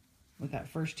 with that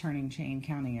first turning chain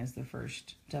counting as the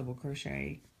first double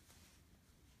crochet.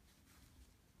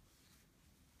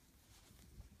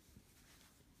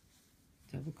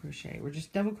 Double crochet. We're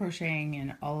just double crocheting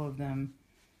in all of them,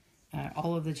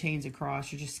 all of the chains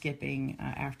across. You're just skipping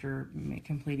after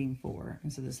completing 4.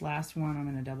 And so this last one, I'm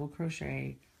going to double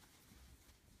crochet.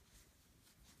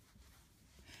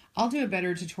 I'll do a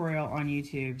better tutorial on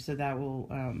YouTube, so that will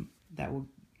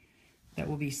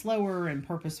be slower and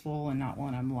purposeful, and not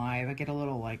when I'm live. I get a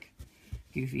little like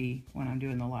goofy when I'm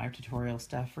doing the live tutorial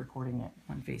stuff, recording it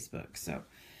on Facebook. So,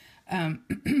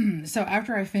 so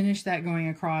after I finish that going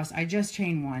across, I just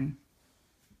chain 1.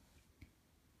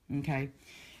 Okay.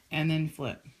 And then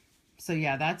flip. So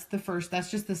yeah, that's the first, that's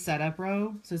just the setup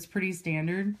row. So it's pretty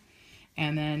standard.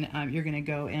 And then you're going to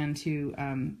go into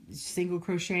single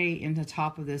crochet into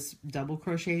top of this double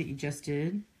crochet that you just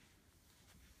did.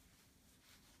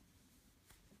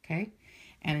 Okay.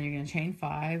 And then you're going to chain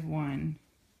 5, 1,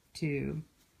 2,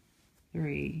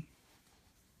 3,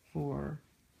 4,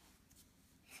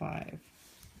 5.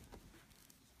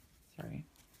 Sorry.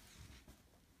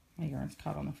 My yarn's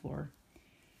caught on the floor.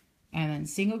 And then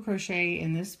single crochet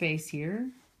in this space here.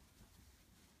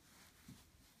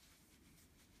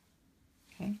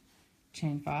 Okay.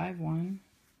 Chain 5, 1,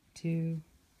 2,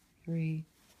 3,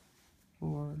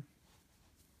 4,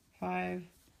 5.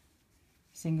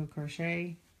 Single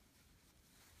crochet.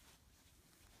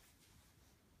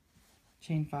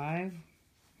 Chain 5,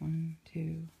 1,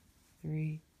 2,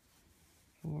 3,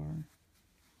 4,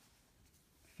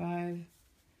 5.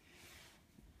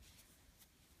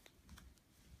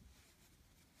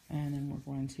 And then we're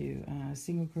going to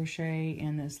single crochet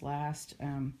in this last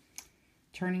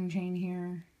turning chain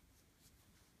here.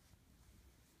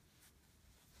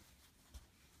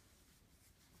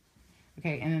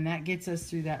 Okay, and then that gets us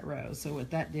through that row. So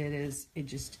what that did is it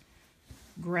just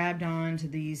grabbed on to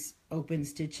these open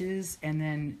stitches and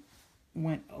then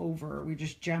went over. We're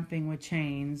just jumping with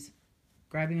chains,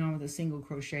 grabbing on with a single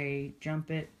crochet, jump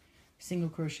it, single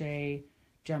crochet,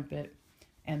 jump it,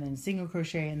 and then single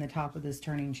crochet in the top of this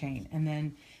turning chain. And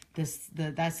then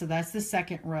that's the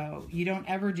second row. You don't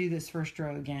ever do this first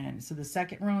row again. So the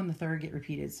second row and the third get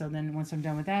repeated. So then once I'm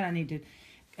done with that, I need to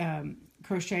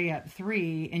crochet up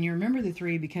 3. And you remember the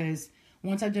 3 because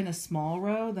once I've done a small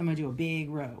row, then I'm going to do a big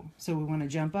row. So we want to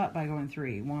jump up by going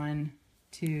 3. 1,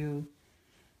 2,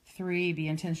 3. Be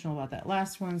intentional about that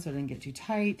last one so it doesn't get too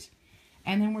tight.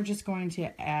 And then we're just going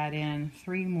to add in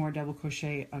 3 more double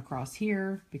crochet across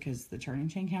here because the turning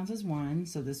chain counts as 1.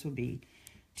 So this would be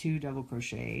 2 double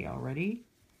crochet already.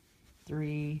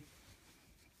 3,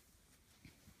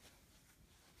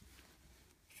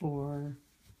 4.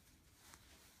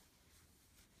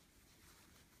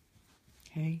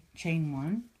 Okay, chain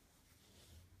 1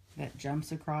 that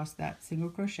jumps across that single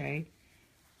crochet,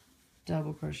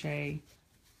 double crochet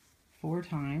 4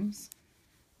 times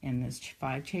in this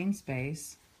 5 chain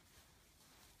space.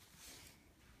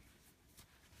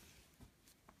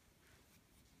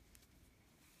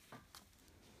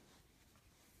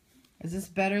 Is this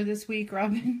better this week,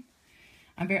 Robin?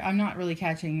 I'm not really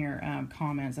catching your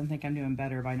comments. I think I'm doing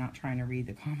better by not trying to read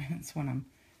the comments when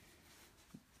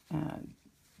I'm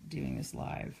doing this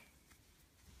live.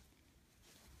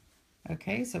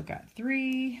 Okay, so I've got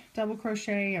 3 double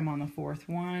crochet. I'm on the 4th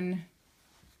one.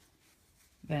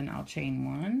 Then I'll chain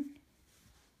 1.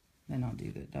 Then I'll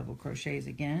do the double crochets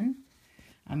again.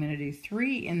 I'm going to do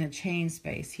 3 in the chain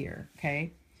space here,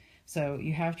 okay? So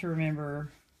you have to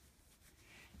remember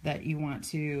that you want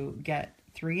to get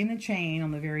 3 in the chain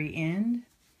on the very end,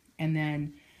 and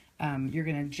then you're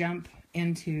going to jump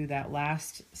into that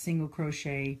last single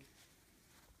crochet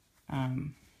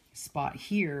spot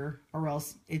here, or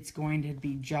else it's going to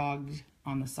be jogged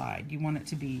on the side. You want it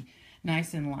to be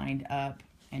nice and lined up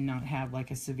and not have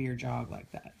like a severe jog like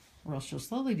that, or else you'll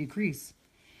slowly decrease.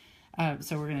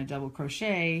 So we're going to double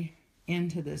crochet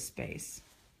into this space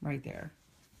right there.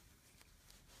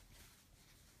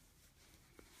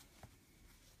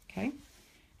 Okay,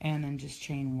 and then just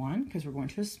chain 1 because we're going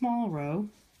to a small row.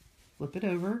 Flip it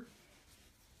over,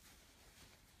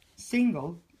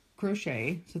 single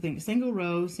crochet. So think single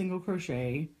row, single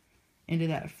crochet into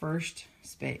that first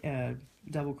space,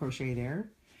 double crochet there.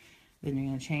 Then you're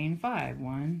going to chain 5.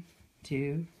 1,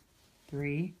 2,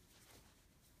 3,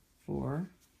 4,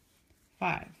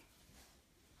 5.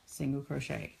 Single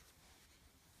crochet.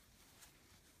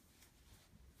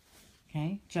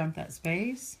 Okay, jump that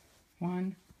space.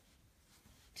 1,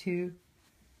 2,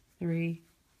 3,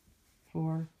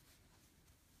 4,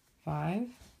 5.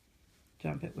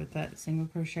 Jump it with that single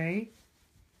crochet.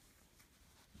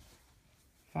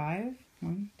 5.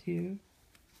 1, 2,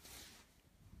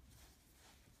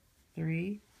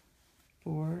 3,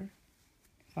 4,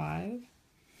 5.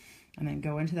 And then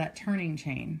go into that turning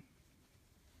chain.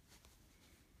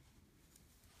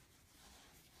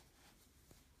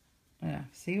 Yeah,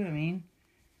 see what I mean?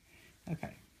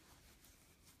 Okay.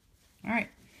 All right.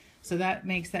 So that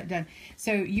makes that done.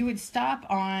 So you would stop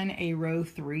on a row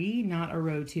 3, not a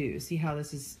row 2. See how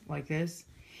this is like this?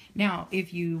 Now,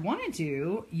 if you wanted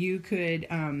to, you could,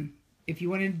 if you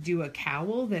wanted to do a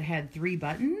cowl that had 3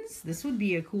 buttons, this would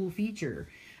be a cool feature.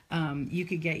 You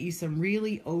could get you some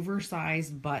really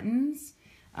oversized buttons.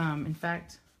 In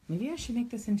fact, maybe I should make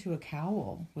this into a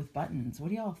cowl with buttons. What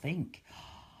do y'all think?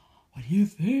 What do you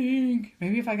think?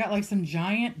 Maybe if I got like some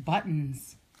giant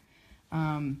buttons.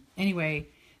 Anyway,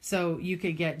 so you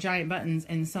could get giant buttons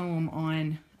and sew them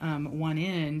on one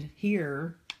end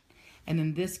here, and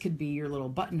then this could be your little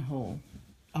buttonhole.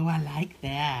 Oh, I like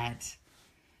that.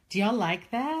 Do y'all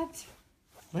like that?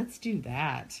 Let's do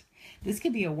that. This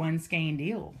could be a one skein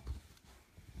deal.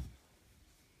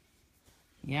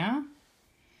 Yeah?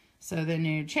 So then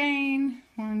you chain,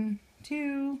 1,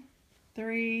 2,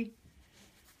 3,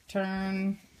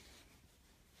 turn.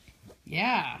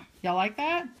 Yeah, y'all like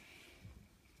that?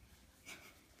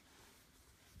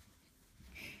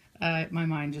 My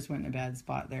mind just went in a bad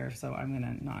spot there, so I'm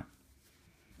gonna not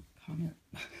comment.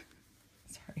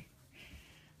 Sorry.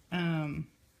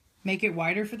 Make it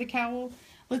wider for the cowl.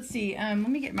 Let's see. Let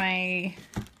me get my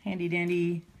handy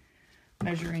dandy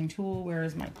measuring tool. Where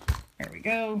is my? There we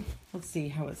go. Let's see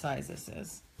how what size this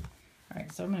is. All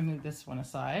right, so I'm gonna move this one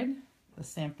aside.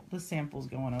 The sample's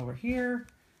going over here,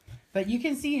 but you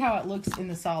can see how it looks in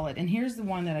the solid. And here's the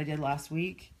one that I did last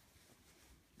week.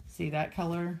 See that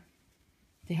color?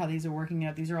 See how these are working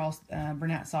out? These are all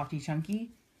Bernat Softy Chunky.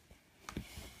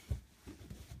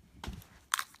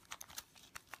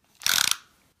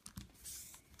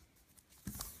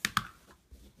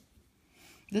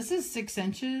 This is 6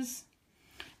 inches,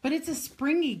 but it's a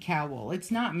springy cowl.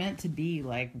 It's not meant to be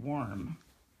like warm,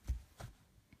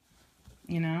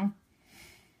 you know?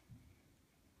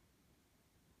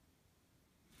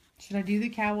 Should I do the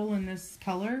cowl in this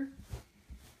color?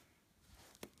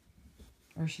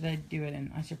 Or should I do it in,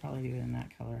 I should probably do it in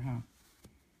that color, huh?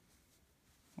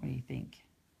 What do you think?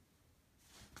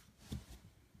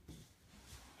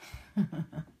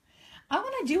 I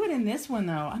want to do it in this one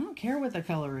though. I don't care what the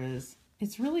color is.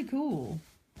 It's really cool.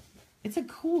 It's a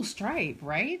cool stripe,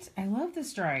 right? I love the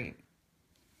stripe.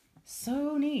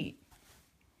 So neat.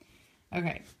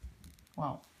 Okay.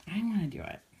 Well, I want to do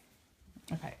it.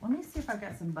 Okay, let me see if I've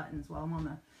got some buttons while I'm on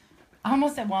the, I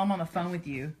almost said while I'm on the phone with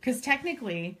you, because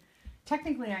technically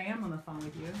I am on the phone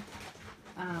with you.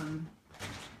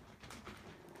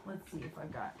 Let's see if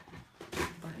I've got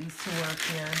buttons to work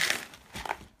here.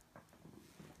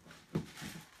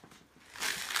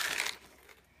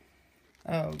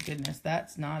 Oh goodness,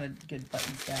 that's not a good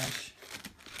button stash.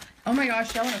 Oh my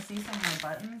gosh, y'all want to see some of my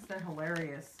buttons? They're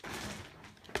hilarious.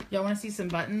 Y'all want to see some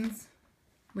buttons?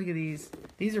 Look at these.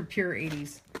 These are pure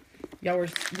 80s. Y'all were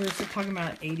talking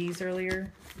about 80s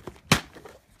earlier.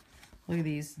 Look at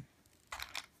these.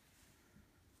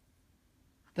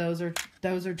 Those are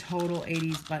total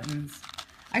 80s buttons.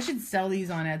 I should sell these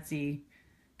on Etsy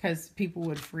because people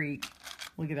would freak.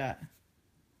 Look at that.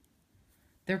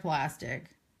 They're plastic.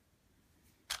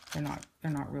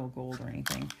 They're not real gold or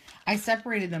anything. I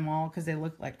separated them all because they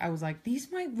look like, I was like,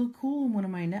 these might look cool in one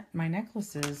of my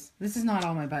necklaces. This is not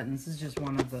all my buttons. This is just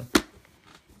one of the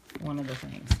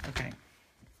things. Okay.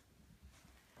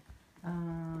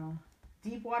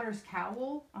 Deep Water's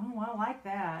Cowl. Oh, I like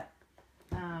that.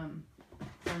 So I'm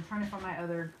trying to find my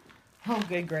other. Oh,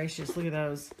 good gracious. Look at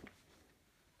those.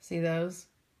 See those?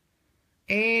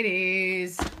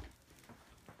 80s.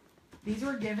 These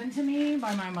were given to me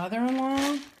by my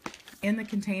mother-in-law in the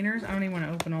containers. I don't even want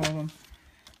to open all of them.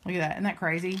 Look at that. Isn't that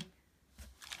crazy?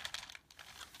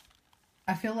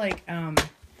 I feel like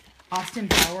Austin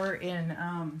Power in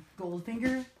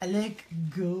Goldfinger. I like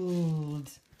gold.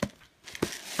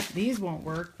 These won't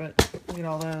work, but look at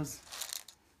all those.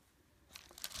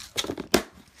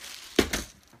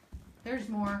 There's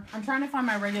more. I'm trying to find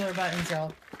my regular buttons,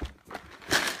 y'all.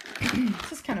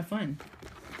 This is kind of fun.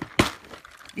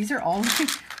 These are all...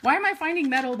 Why am I finding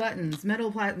metal buttons?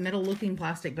 Metal-looking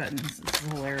plastic buttons. This is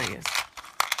hilarious.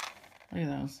 Look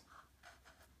at those.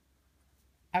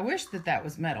 I wish that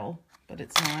was metal, but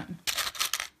it's not.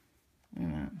 Look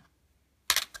at that.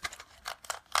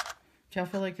 Do y'all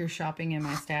feel like you're shopping in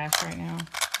my stash right now?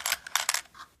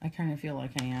 I kind of feel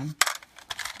like I am.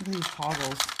 Look at these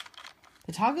toggles.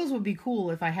 The toggles would be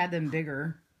cool if I had them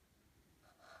bigger.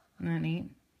 Isn't that neat?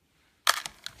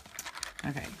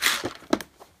 Okay.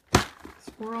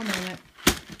 Squirrel minute.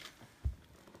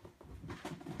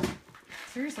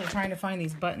 Seriously trying to find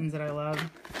these buttons that I love.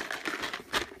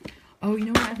 Oh, you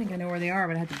know what? I think I know where they are,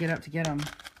 but I have to get up to get them.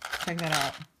 Check that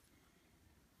out.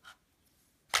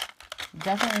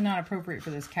 Definitely not appropriate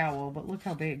for this cowl, but look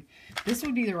how big. This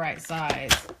would be the right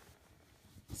size.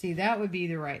 See, that would be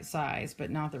the right size,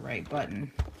 but not the right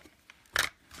button.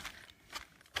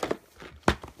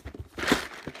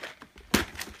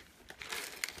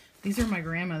 These are my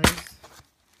grandmother's.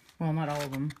 Well, not all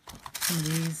of them. Some of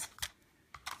these.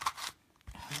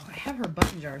 Oh, I have her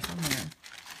button jar somewhere.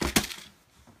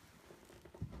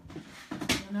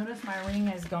 You'll notice my ring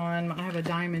is gone. I have a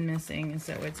diamond missing, and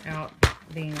so it's out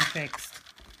being fixed.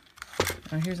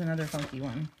 Oh, here's another funky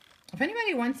one. If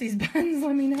anybody wants these buttons,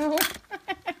 let me know.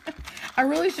 I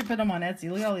really should put them on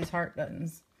Etsy. Look at all these heart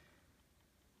buttons.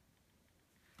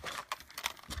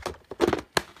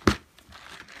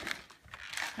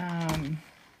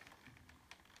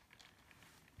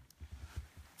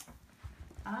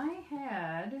 I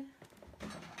had...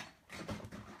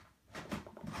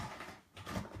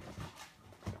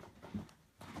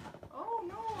 Oh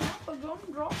no, not the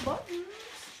gumdrop buttons.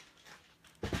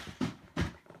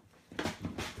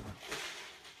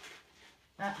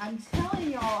 I'm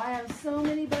telling y'all, I have so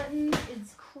many buttons,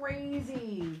 it's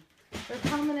crazy. They're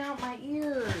coming out my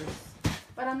ears,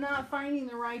 but I'm not finding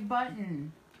the right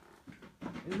button.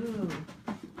 Ooh,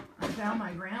 I found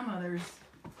my grandmother's.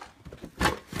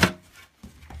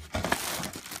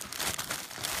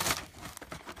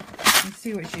 Let's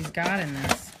see what she's got in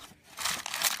this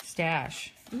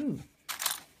stash. Ooh.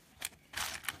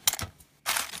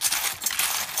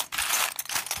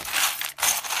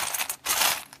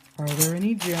 Are there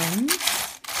any gems?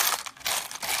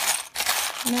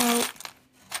 No.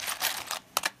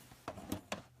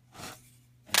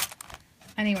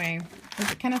 Anyway,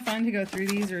 is it kind of fun to go through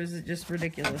these, or is it just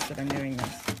ridiculous that I'm doing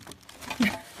this?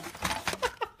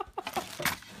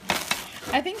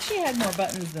 I think she had more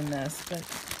buttons than this, but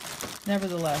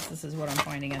nevertheless, this is what I'm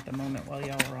finding at the moment while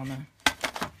y'all are on the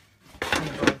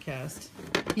broadcast.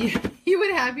 You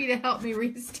would happy to help me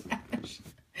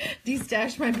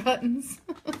destash my buttons.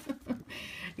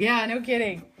 Yeah, no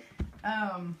kidding.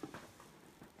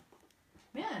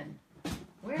 Man,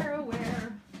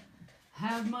 where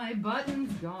have my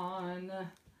buttons gone?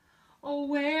 Oh,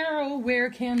 where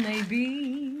can they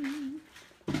be?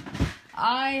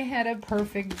 I had a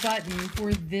perfect button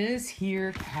for this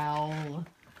here cowl.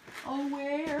 Oh,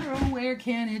 where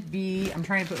can it be? I'm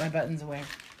trying to put my buttons away.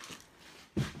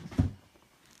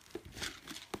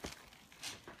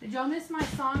 Did y'all miss my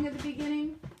song at the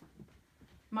beginning?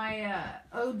 My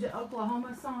Ode to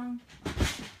Oklahoma song?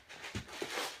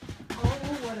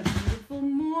 Oh, what a beautiful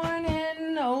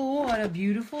morning. Oh, what a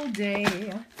beautiful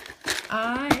day.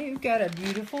 I've got a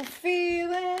beautiful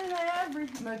feeling.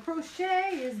 My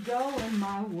crochet is going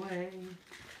my way.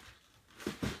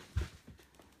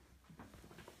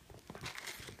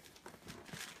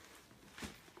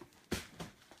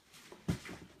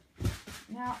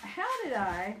 Now, how did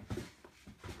I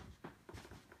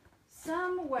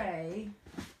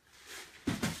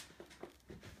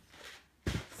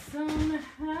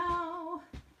somehow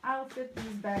I'll fit these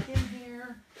back in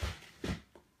here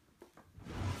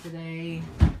today.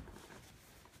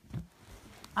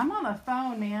 I'm on the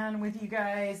phone, man, with you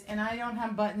guys, and I don't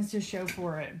have buttons to show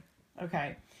for it.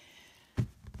 Okay.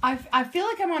 I feel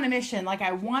like I'm on a mission. Like,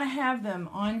 I want to have them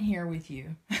on here with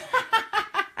you.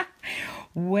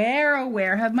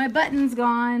 Where have my buttons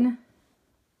gone?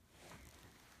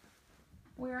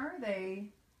 Where are they?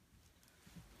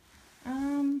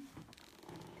 Do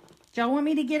y'all want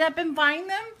me to get up and find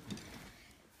them?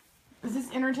 Is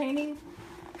this entertaining?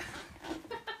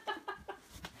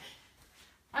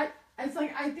 It's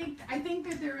like I think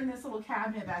that they're in this little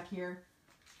cabinet back here.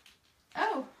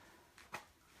 Oh.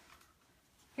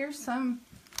 Here's some.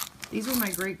 These were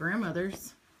my great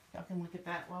grandmother's. Y'all can look at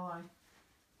that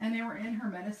and they were in her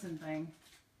medicine thing.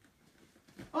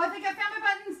 Oh, I think I found my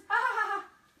buttons. Ah!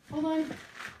 Hold on.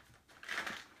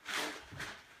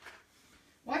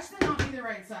 Watch them not be the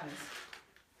right size.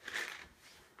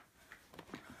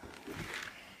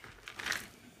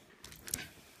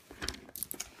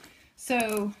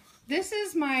 So, this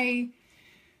is my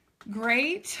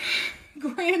great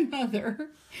grandmother.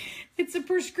 It's a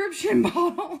prescription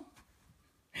bottle.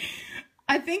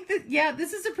 I think that, yeah,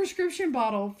 this is a prescription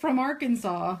bottle from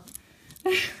Arkansas.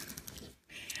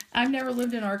 I've never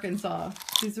lived in Arkansas.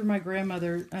 These are my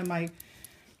grandmother, my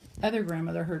other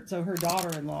grandmother, her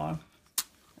daughter-in-law.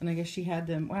 And I guess she had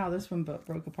them. Wow, this one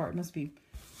broke apart. It must be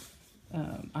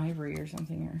ivory or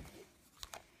something, or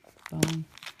bone.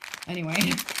 Anyway,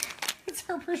 it's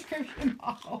her prescription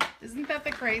bottle. Isn't that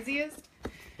the craziest?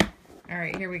 All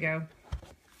right, here we go.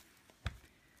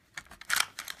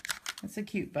 That's a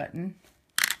cute button.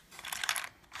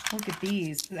 Look at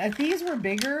these. If these were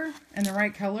bigger and the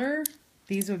right color,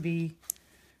 these would be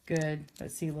good.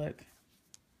 Let's see, look.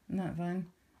 Isn't that fun?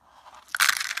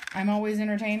 I'm always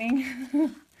entertaining.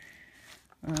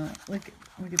 Look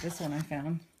at this one I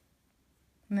found.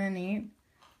 Isn't that neat?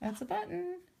 That's a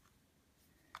button.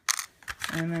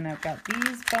 And then I've got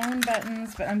these bone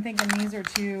buttons, but I'm thinking these are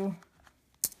too...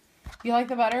 You like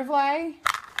the butterfly?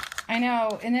 I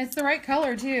know, and it's the right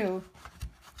color too.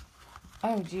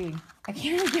 Oh, gee. I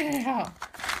can't even get it out.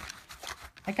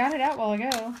 I got it out a while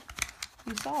ago.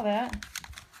 You saw that.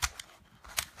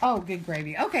 Oh, good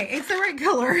gravy. Okay, it's the right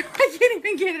color. I can't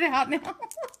even get it out now.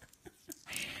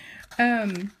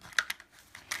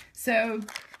 So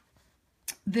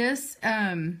this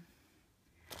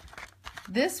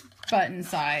this button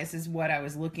size is what I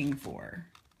was looking for.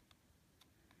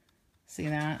 See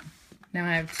that? Now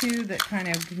I have two that kind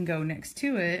of can go next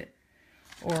to it,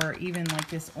 or even like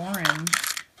this orange,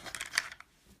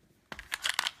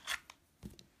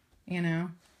 you know,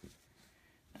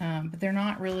 but they're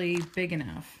not really big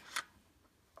enough.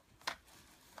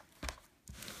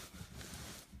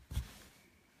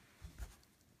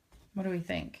 What do we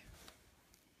think?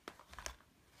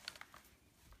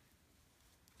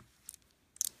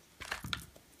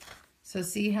 So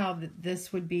see how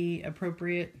this would be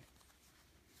appropriately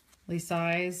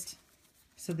sized.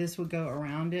 So this would go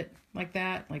around it like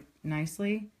that, like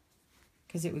nicely,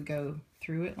 because it would go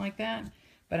through it like that.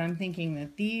 But I'm thinking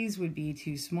that these would be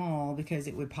too small because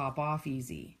it would pop off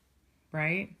easy,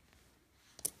 right?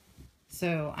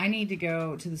 So I need to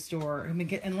go to the store,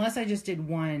 unless I just did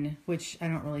one, which I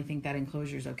don't really think that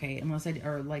enclosure is okay, unless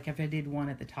or like if I did one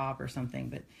at the top or something.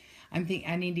 But I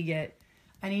need to get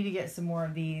some more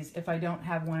of these if I don't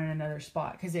have one in another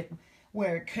spot, because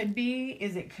where it could be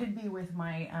with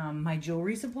my my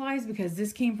jewelry supplies, because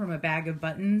this came from a bag of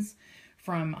buttons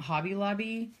from Hobby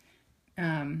Lobby.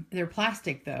 They're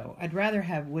plastic though. I'd rather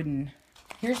have wooden.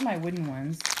 Here's my wooden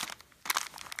ones.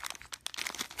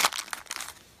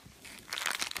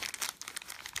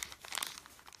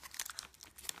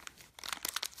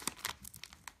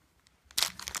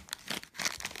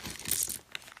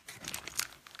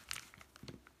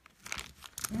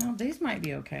 Well, these might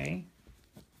be okay.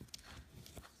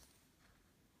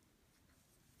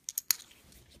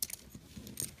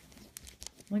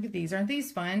 Look at these. Aren't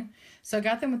these fun? So I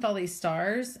got them with all these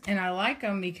stars, and I like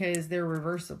them because they're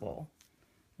reversible.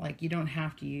 Like, you don't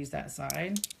have to use that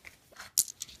side.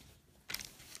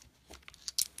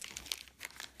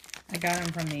 I got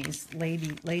them from these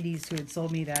ladies who had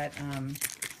sold me that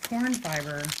corn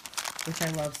fiber, which I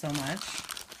love so much.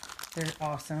 They're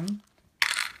awesome.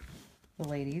 The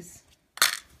ladies.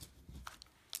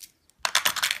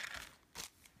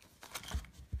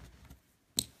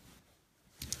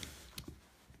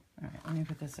 All right, let me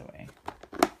put this away.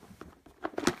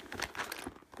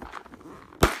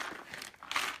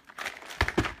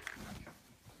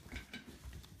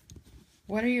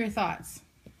 What are your thoughts?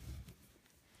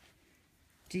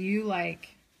 Do you like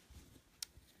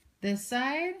this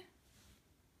side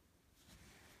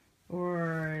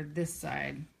or this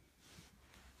side?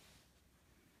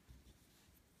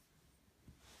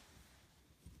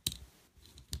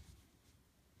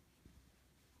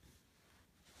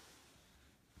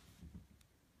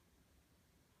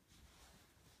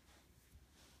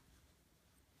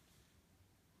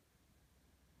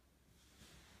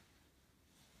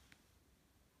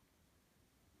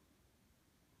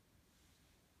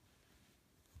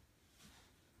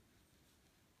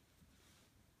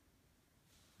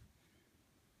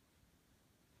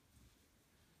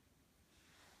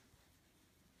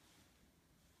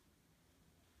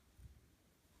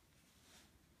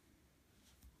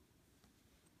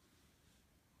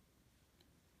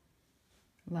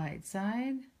 light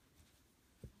side,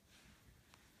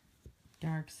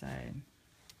 dark side.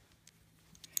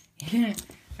 All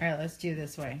right, let's do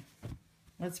this way.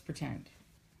 Let's pretend.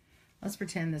 Let's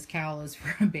pretend this cowl is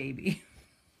for a baby.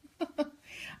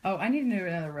 Oh, I need to do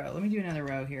another row. Let me do another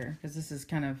row here because this is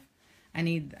kind of, I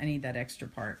need that extra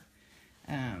part.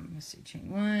 Let's see,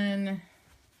 chain 1,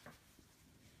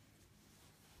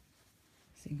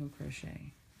 single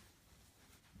crochet.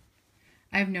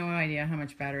 I have no idea how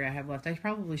much battery I have left. I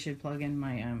probably should plug in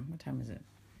my, what time is it?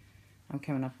 I'm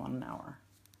coming up on an hour.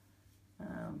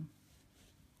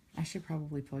 I should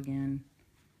probably plug in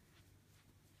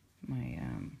my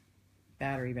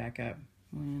battery back up.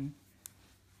 1,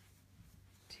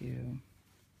 2,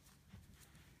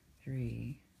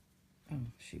 3, oh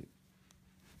shoot,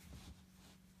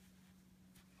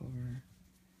 4,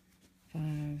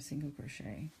 5, single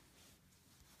crochet.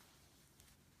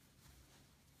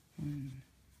 1,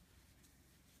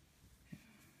 2.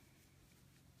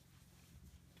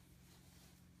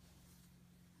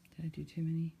 Did I do too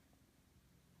many?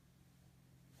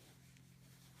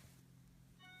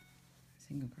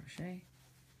 Single crochet.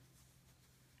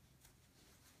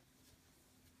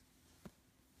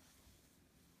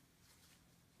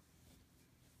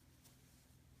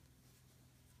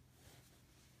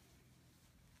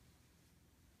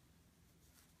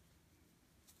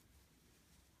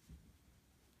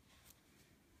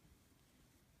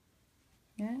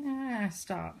 Yeah,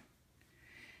 stop.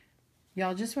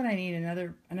 Y'all, just what I need,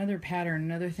 another pattern,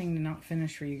 another thing to not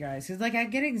finish for you guys. Cause like I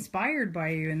get inspired by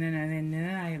you and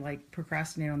then I like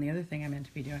procrastinate on the other thing I meant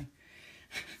to be doing.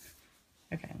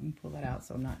 Okay, let me pull that out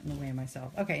so I'm not in the way of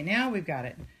myself. Okay, now we've got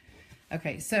it.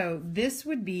 Okay, so this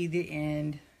would be the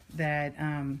end that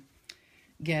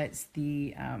gets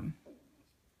the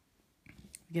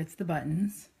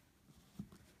buttons.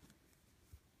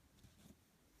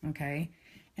 Okay,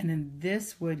 and then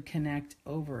this would connect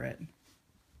over it.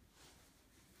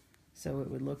 So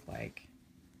it would look like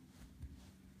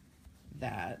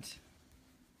that.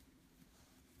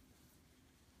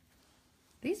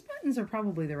 These buttons are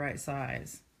probably the right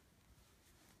size.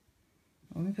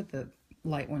 Let me put the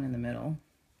light one in the middle.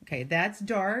 Okay, that's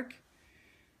dark.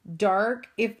 Dark.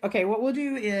 Okay, what we'll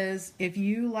do is if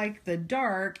you like the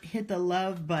dark, hit the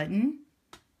love button.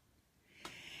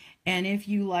 And if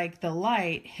you like the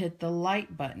light, hit the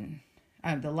light button.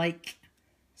 The like.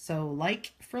 So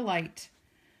like for light.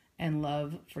 And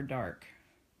love for dark.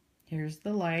 Here's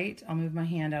the light. I'll move my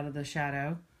hand out of the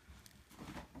shadow.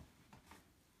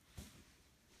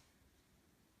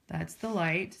 That's the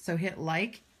light. So hit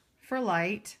like for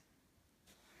light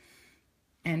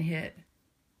and hit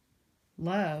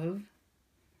love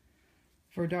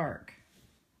for dark.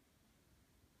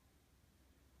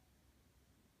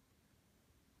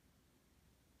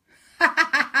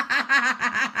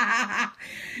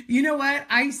 You know what?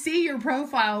 I see your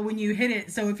profile when you hit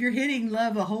it. So if you're hitting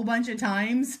love a whole bunch of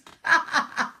times.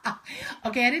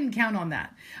 Okay, I didn't count on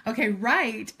that. Okay,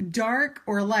 write dark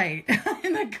or light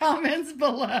in the comments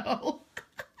below.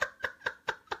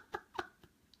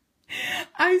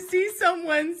 I see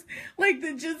someone's like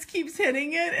that just keeps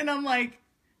hitting it. And I'm like,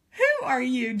 who are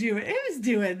you doing? Who's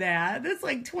doing that? That's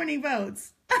like 20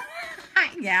 votes.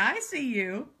 Yeah, I see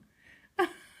you.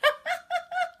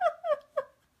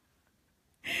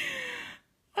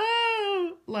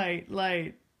 Light,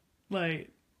 light, light,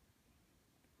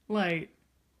 light,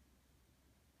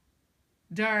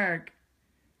 dark,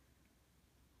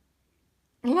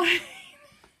 light.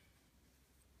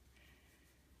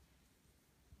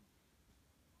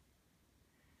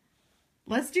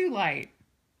 Let's do light.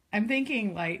 I'm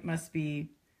thinking light must be,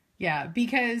 yeah,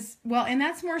 because, well, and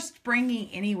that's more springy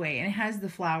anyway, and it has the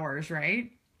flowers, right?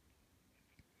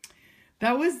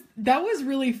 That was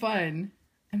really fun.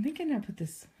 I'm thinking I put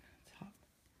this.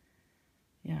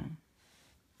 Yeah.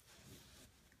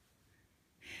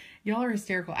 Y'all are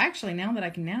hysterical. Actually, now I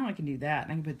can do that. I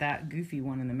can put that goofy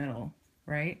one in the middle,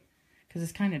 right? Because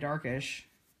it's kind of darkish.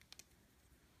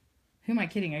 Who am I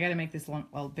kidding? I got to make this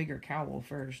bigger cowl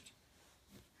first.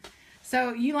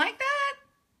 So you like that?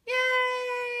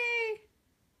 Yay!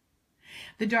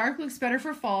 The dark looks better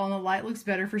for fall and the light looks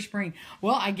better for spring.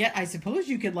 Well, I suppose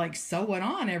you could like sew it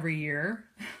on every year.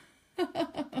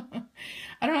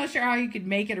 I'm not sure how you could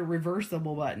make it a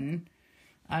reversible button.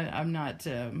 I'm not,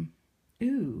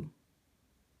 ooh.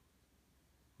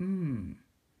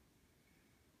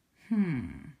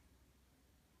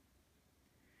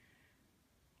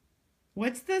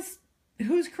 What's this?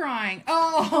 Who's crying?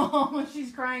 Oh,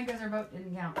 she's crying because her vote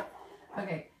didn't count.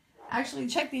 Okay. Actually,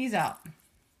 check these out.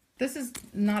 This is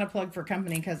not a plug for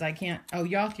company because I can't, oh,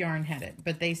 Yoth Yarn had it,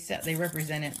 but they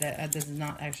represent it that this is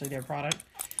not actually their product.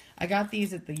 I got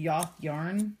these at the Yoth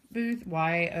Yarn booth,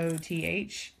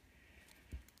 Y-O-T-H.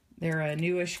 They're a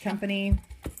newish company.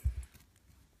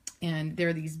 And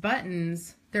they're these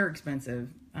buttons. They're expensive,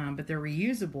 but they're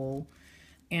reusable.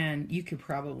 And you could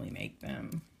probably make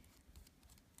them.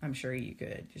 I'm sure you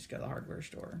could. Just go to the hardware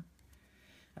store.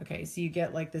 Okay, so you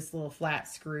get like this little flat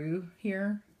screw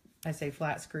here. I say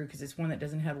flat screw because it's one that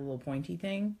doesn't have a little pointy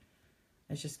thing.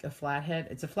 It's just a flathead.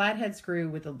 It's a flathead screw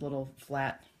with a little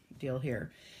flat deal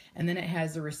here. And then it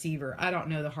has a receiver. I don't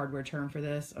know the hardware term for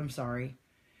this. I'm sorry.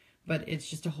 But it's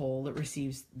just a hole that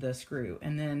receives the screw.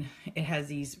 And then it has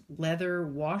these leather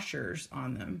washers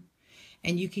on them.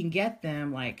 And you can get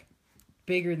them like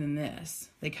bigger than this.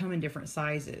 They come in different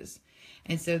sizes.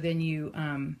 And so then you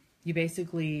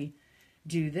basically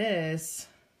do this,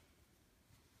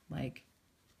 like,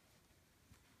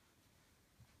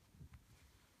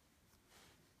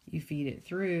 you feed it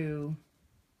through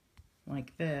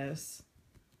like this.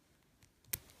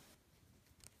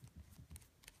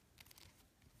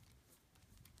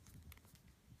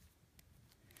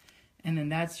 And then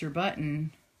that's your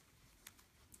button.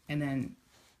 And then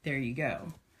there you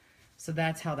go. So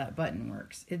that's how that button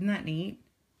works. Isn't that neat?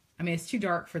 I mean, it's too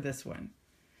dark for this one.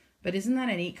 But isn't that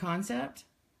a neat concept?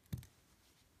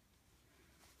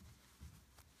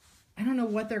 I don't know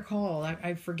what they're called.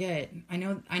 I forget. I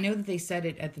know that they said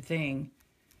it at the thing.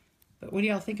 But what do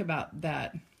y'all think about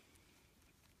that?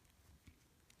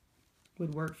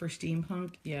 Would work for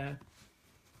steampunk? Yeah.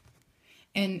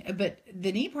 But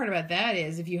the neat part about that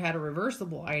is if you had a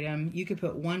reversible item, you could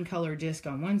put one color disc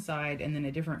on one side and then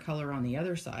a different color on the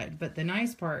other side. But the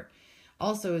nice part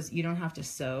also is you don't have to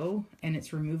sew and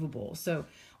it's removable. So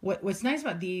what's nice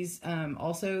about these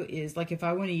also is like if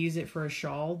I want to use it for a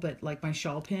shawl, but like my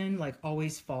shawl pin like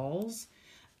always falls,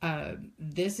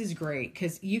 this is great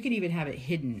because you can even have it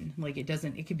hidden. Like it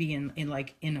could be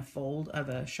in a fold of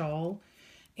a shawl.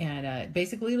 And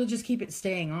basically it'll just keep it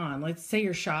staying on. Let's say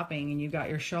you're shopping and you've got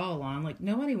your shawl on. Like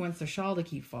nobody wants their shawl to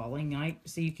keep falling, right?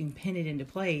 So you can pin it into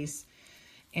place.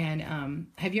 And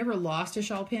have you ever lost a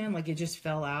shawl pin? Like it just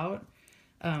fell out?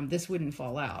 This wouldn't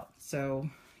fall out. So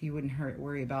you wouldn't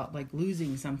worry about like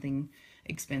losing something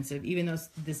expensive. Even though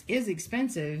this is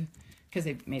expensive because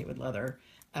they made it with leather.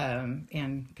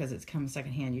 And because it's come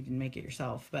secondhand, you didn't make it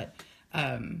yourself. But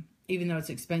even though it's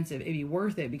expensive, it'd be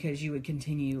worth it because you would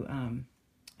continue...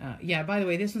 yeah, by the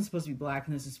way, this one's supposed to be black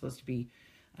and this is supposed to be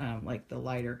like the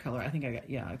lighter color. I think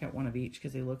I got one of each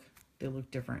because they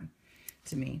look different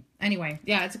to me. Anyway,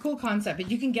 yeah, it's a cool concept, but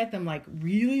you can get them like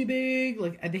really big.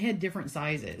 Like they had different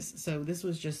sizes. So this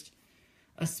was just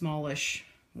a smallish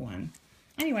one.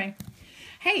 Anyway,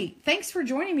 hey, thanks for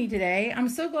joining me today. I'm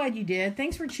so glad you did.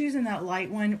 Thanks for choosing that light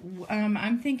one.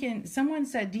 I'm thinking someone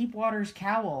said Deep Water's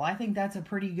Cowl. I think that's a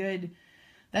pretty good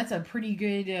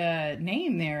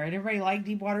name there. And everybody like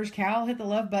Deep Water's Cowl? Hit the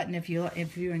love button if you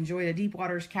enjoy the Deep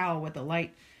Water's Cowl with the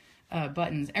light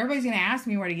buttons. Everybody's gonna ask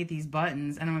me where to get these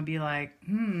buttons, and I'm gonna be like,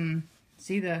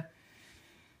 see the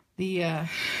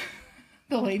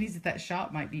ladies at that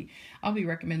shop I'll be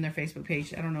recommending their Facebook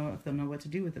page. I don't know if they'll know what to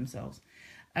do with themselves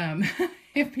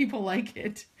if people like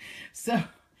it. So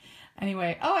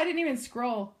anyway, I didn't even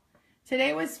scroll.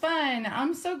 Today was fun.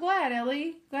 I'm so glad,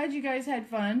 Ellie. Glad you guys had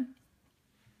fun.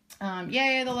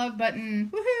 Yay, the love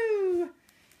button. Woohoo!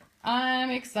 I'm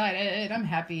excited. I'm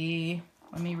happy.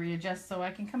 Let me readjust so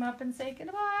I can come up and say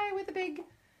goodbye with a big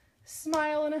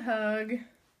smile and a hug.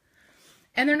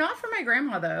 And they're not from my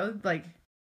grandma, though. Like,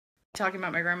 talking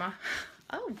about my grandma.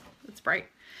 Oh, that's bright.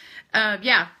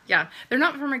 Yeah. They're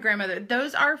not from my grandma.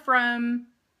 Those are from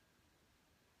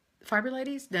Fiber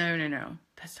Ladies? No.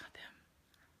 That's not them.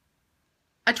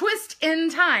 A Twist in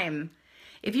Time.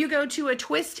 If you go to A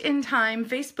Twist in Time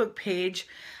Facebook page,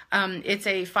 it's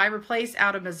a fiber place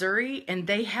out of Missouri, and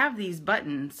they have these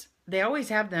buttons. They always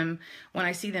have them when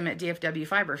I see them at DFW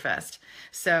Fiber Fest.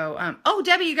 So, oh,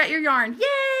 Debbie, you got your yarn.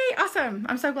 Yay! Awesome.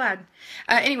 I'm so glad.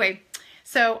 Anyway,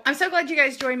 so I'm so glad you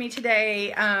guys joined me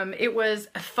today. It was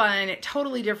fun,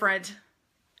 totally different.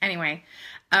 Anyway,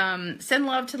 send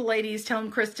love to the ladies. Tell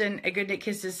them Kristen at Good Knit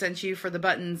Kisses sent you for the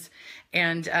buttons.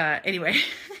 And anyway,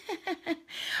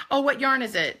 oh, what yarn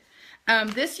is it?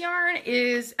 This yarn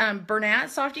is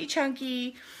Bernat Softy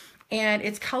Chunky, and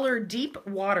it's color Deep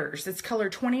Waters. It's color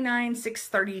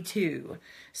 29632.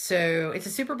 So it's a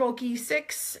super bulky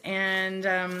 6, and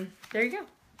there you go.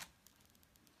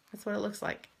 That's what it looks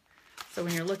like. So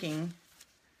when you're looking,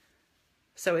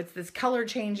 so it's this color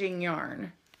changing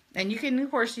yarn. And you can, of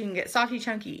course, you can get Softy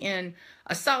Chunky in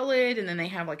a solid, and then they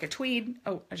have like a tweed.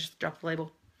 Oh, I just dropped the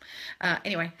label.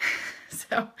 Anyway,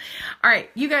 so, all right,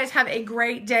 you guys have a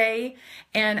great day,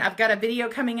 and I've got a video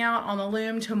coming out on the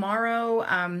loom tomorrow.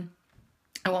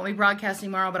 I won't be broadcasting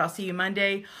tomorrow, but I'll see you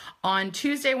Monday. On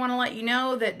Tuesday, I want to let you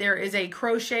know that there is a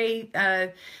crochet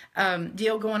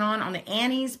deal going on the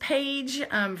Annie's page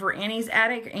for Annie's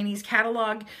Attic, Annie's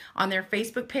Catalog on their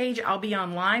Facebook page. I'll be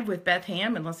on live with Beth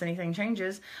Ham, unless anything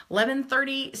changes,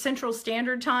 11:30 Central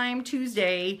Standard Time,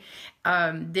 Tuesday.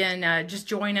 Then just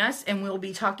join us, and we'll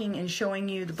be talking and showing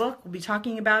you the book. We'll be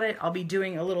talking about it. I'll be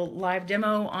doing a little live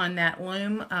demo on that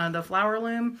loom, the flower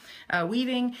loom,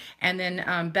 weaving, and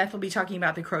then Beth will be talking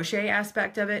about the crochet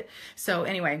aspect of it. So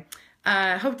anyway,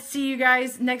 hope to see you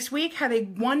guys next week. Have a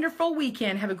wonderful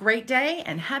weekend. Have a great day,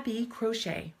 and happy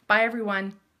crochet. Bye,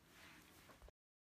 everyone.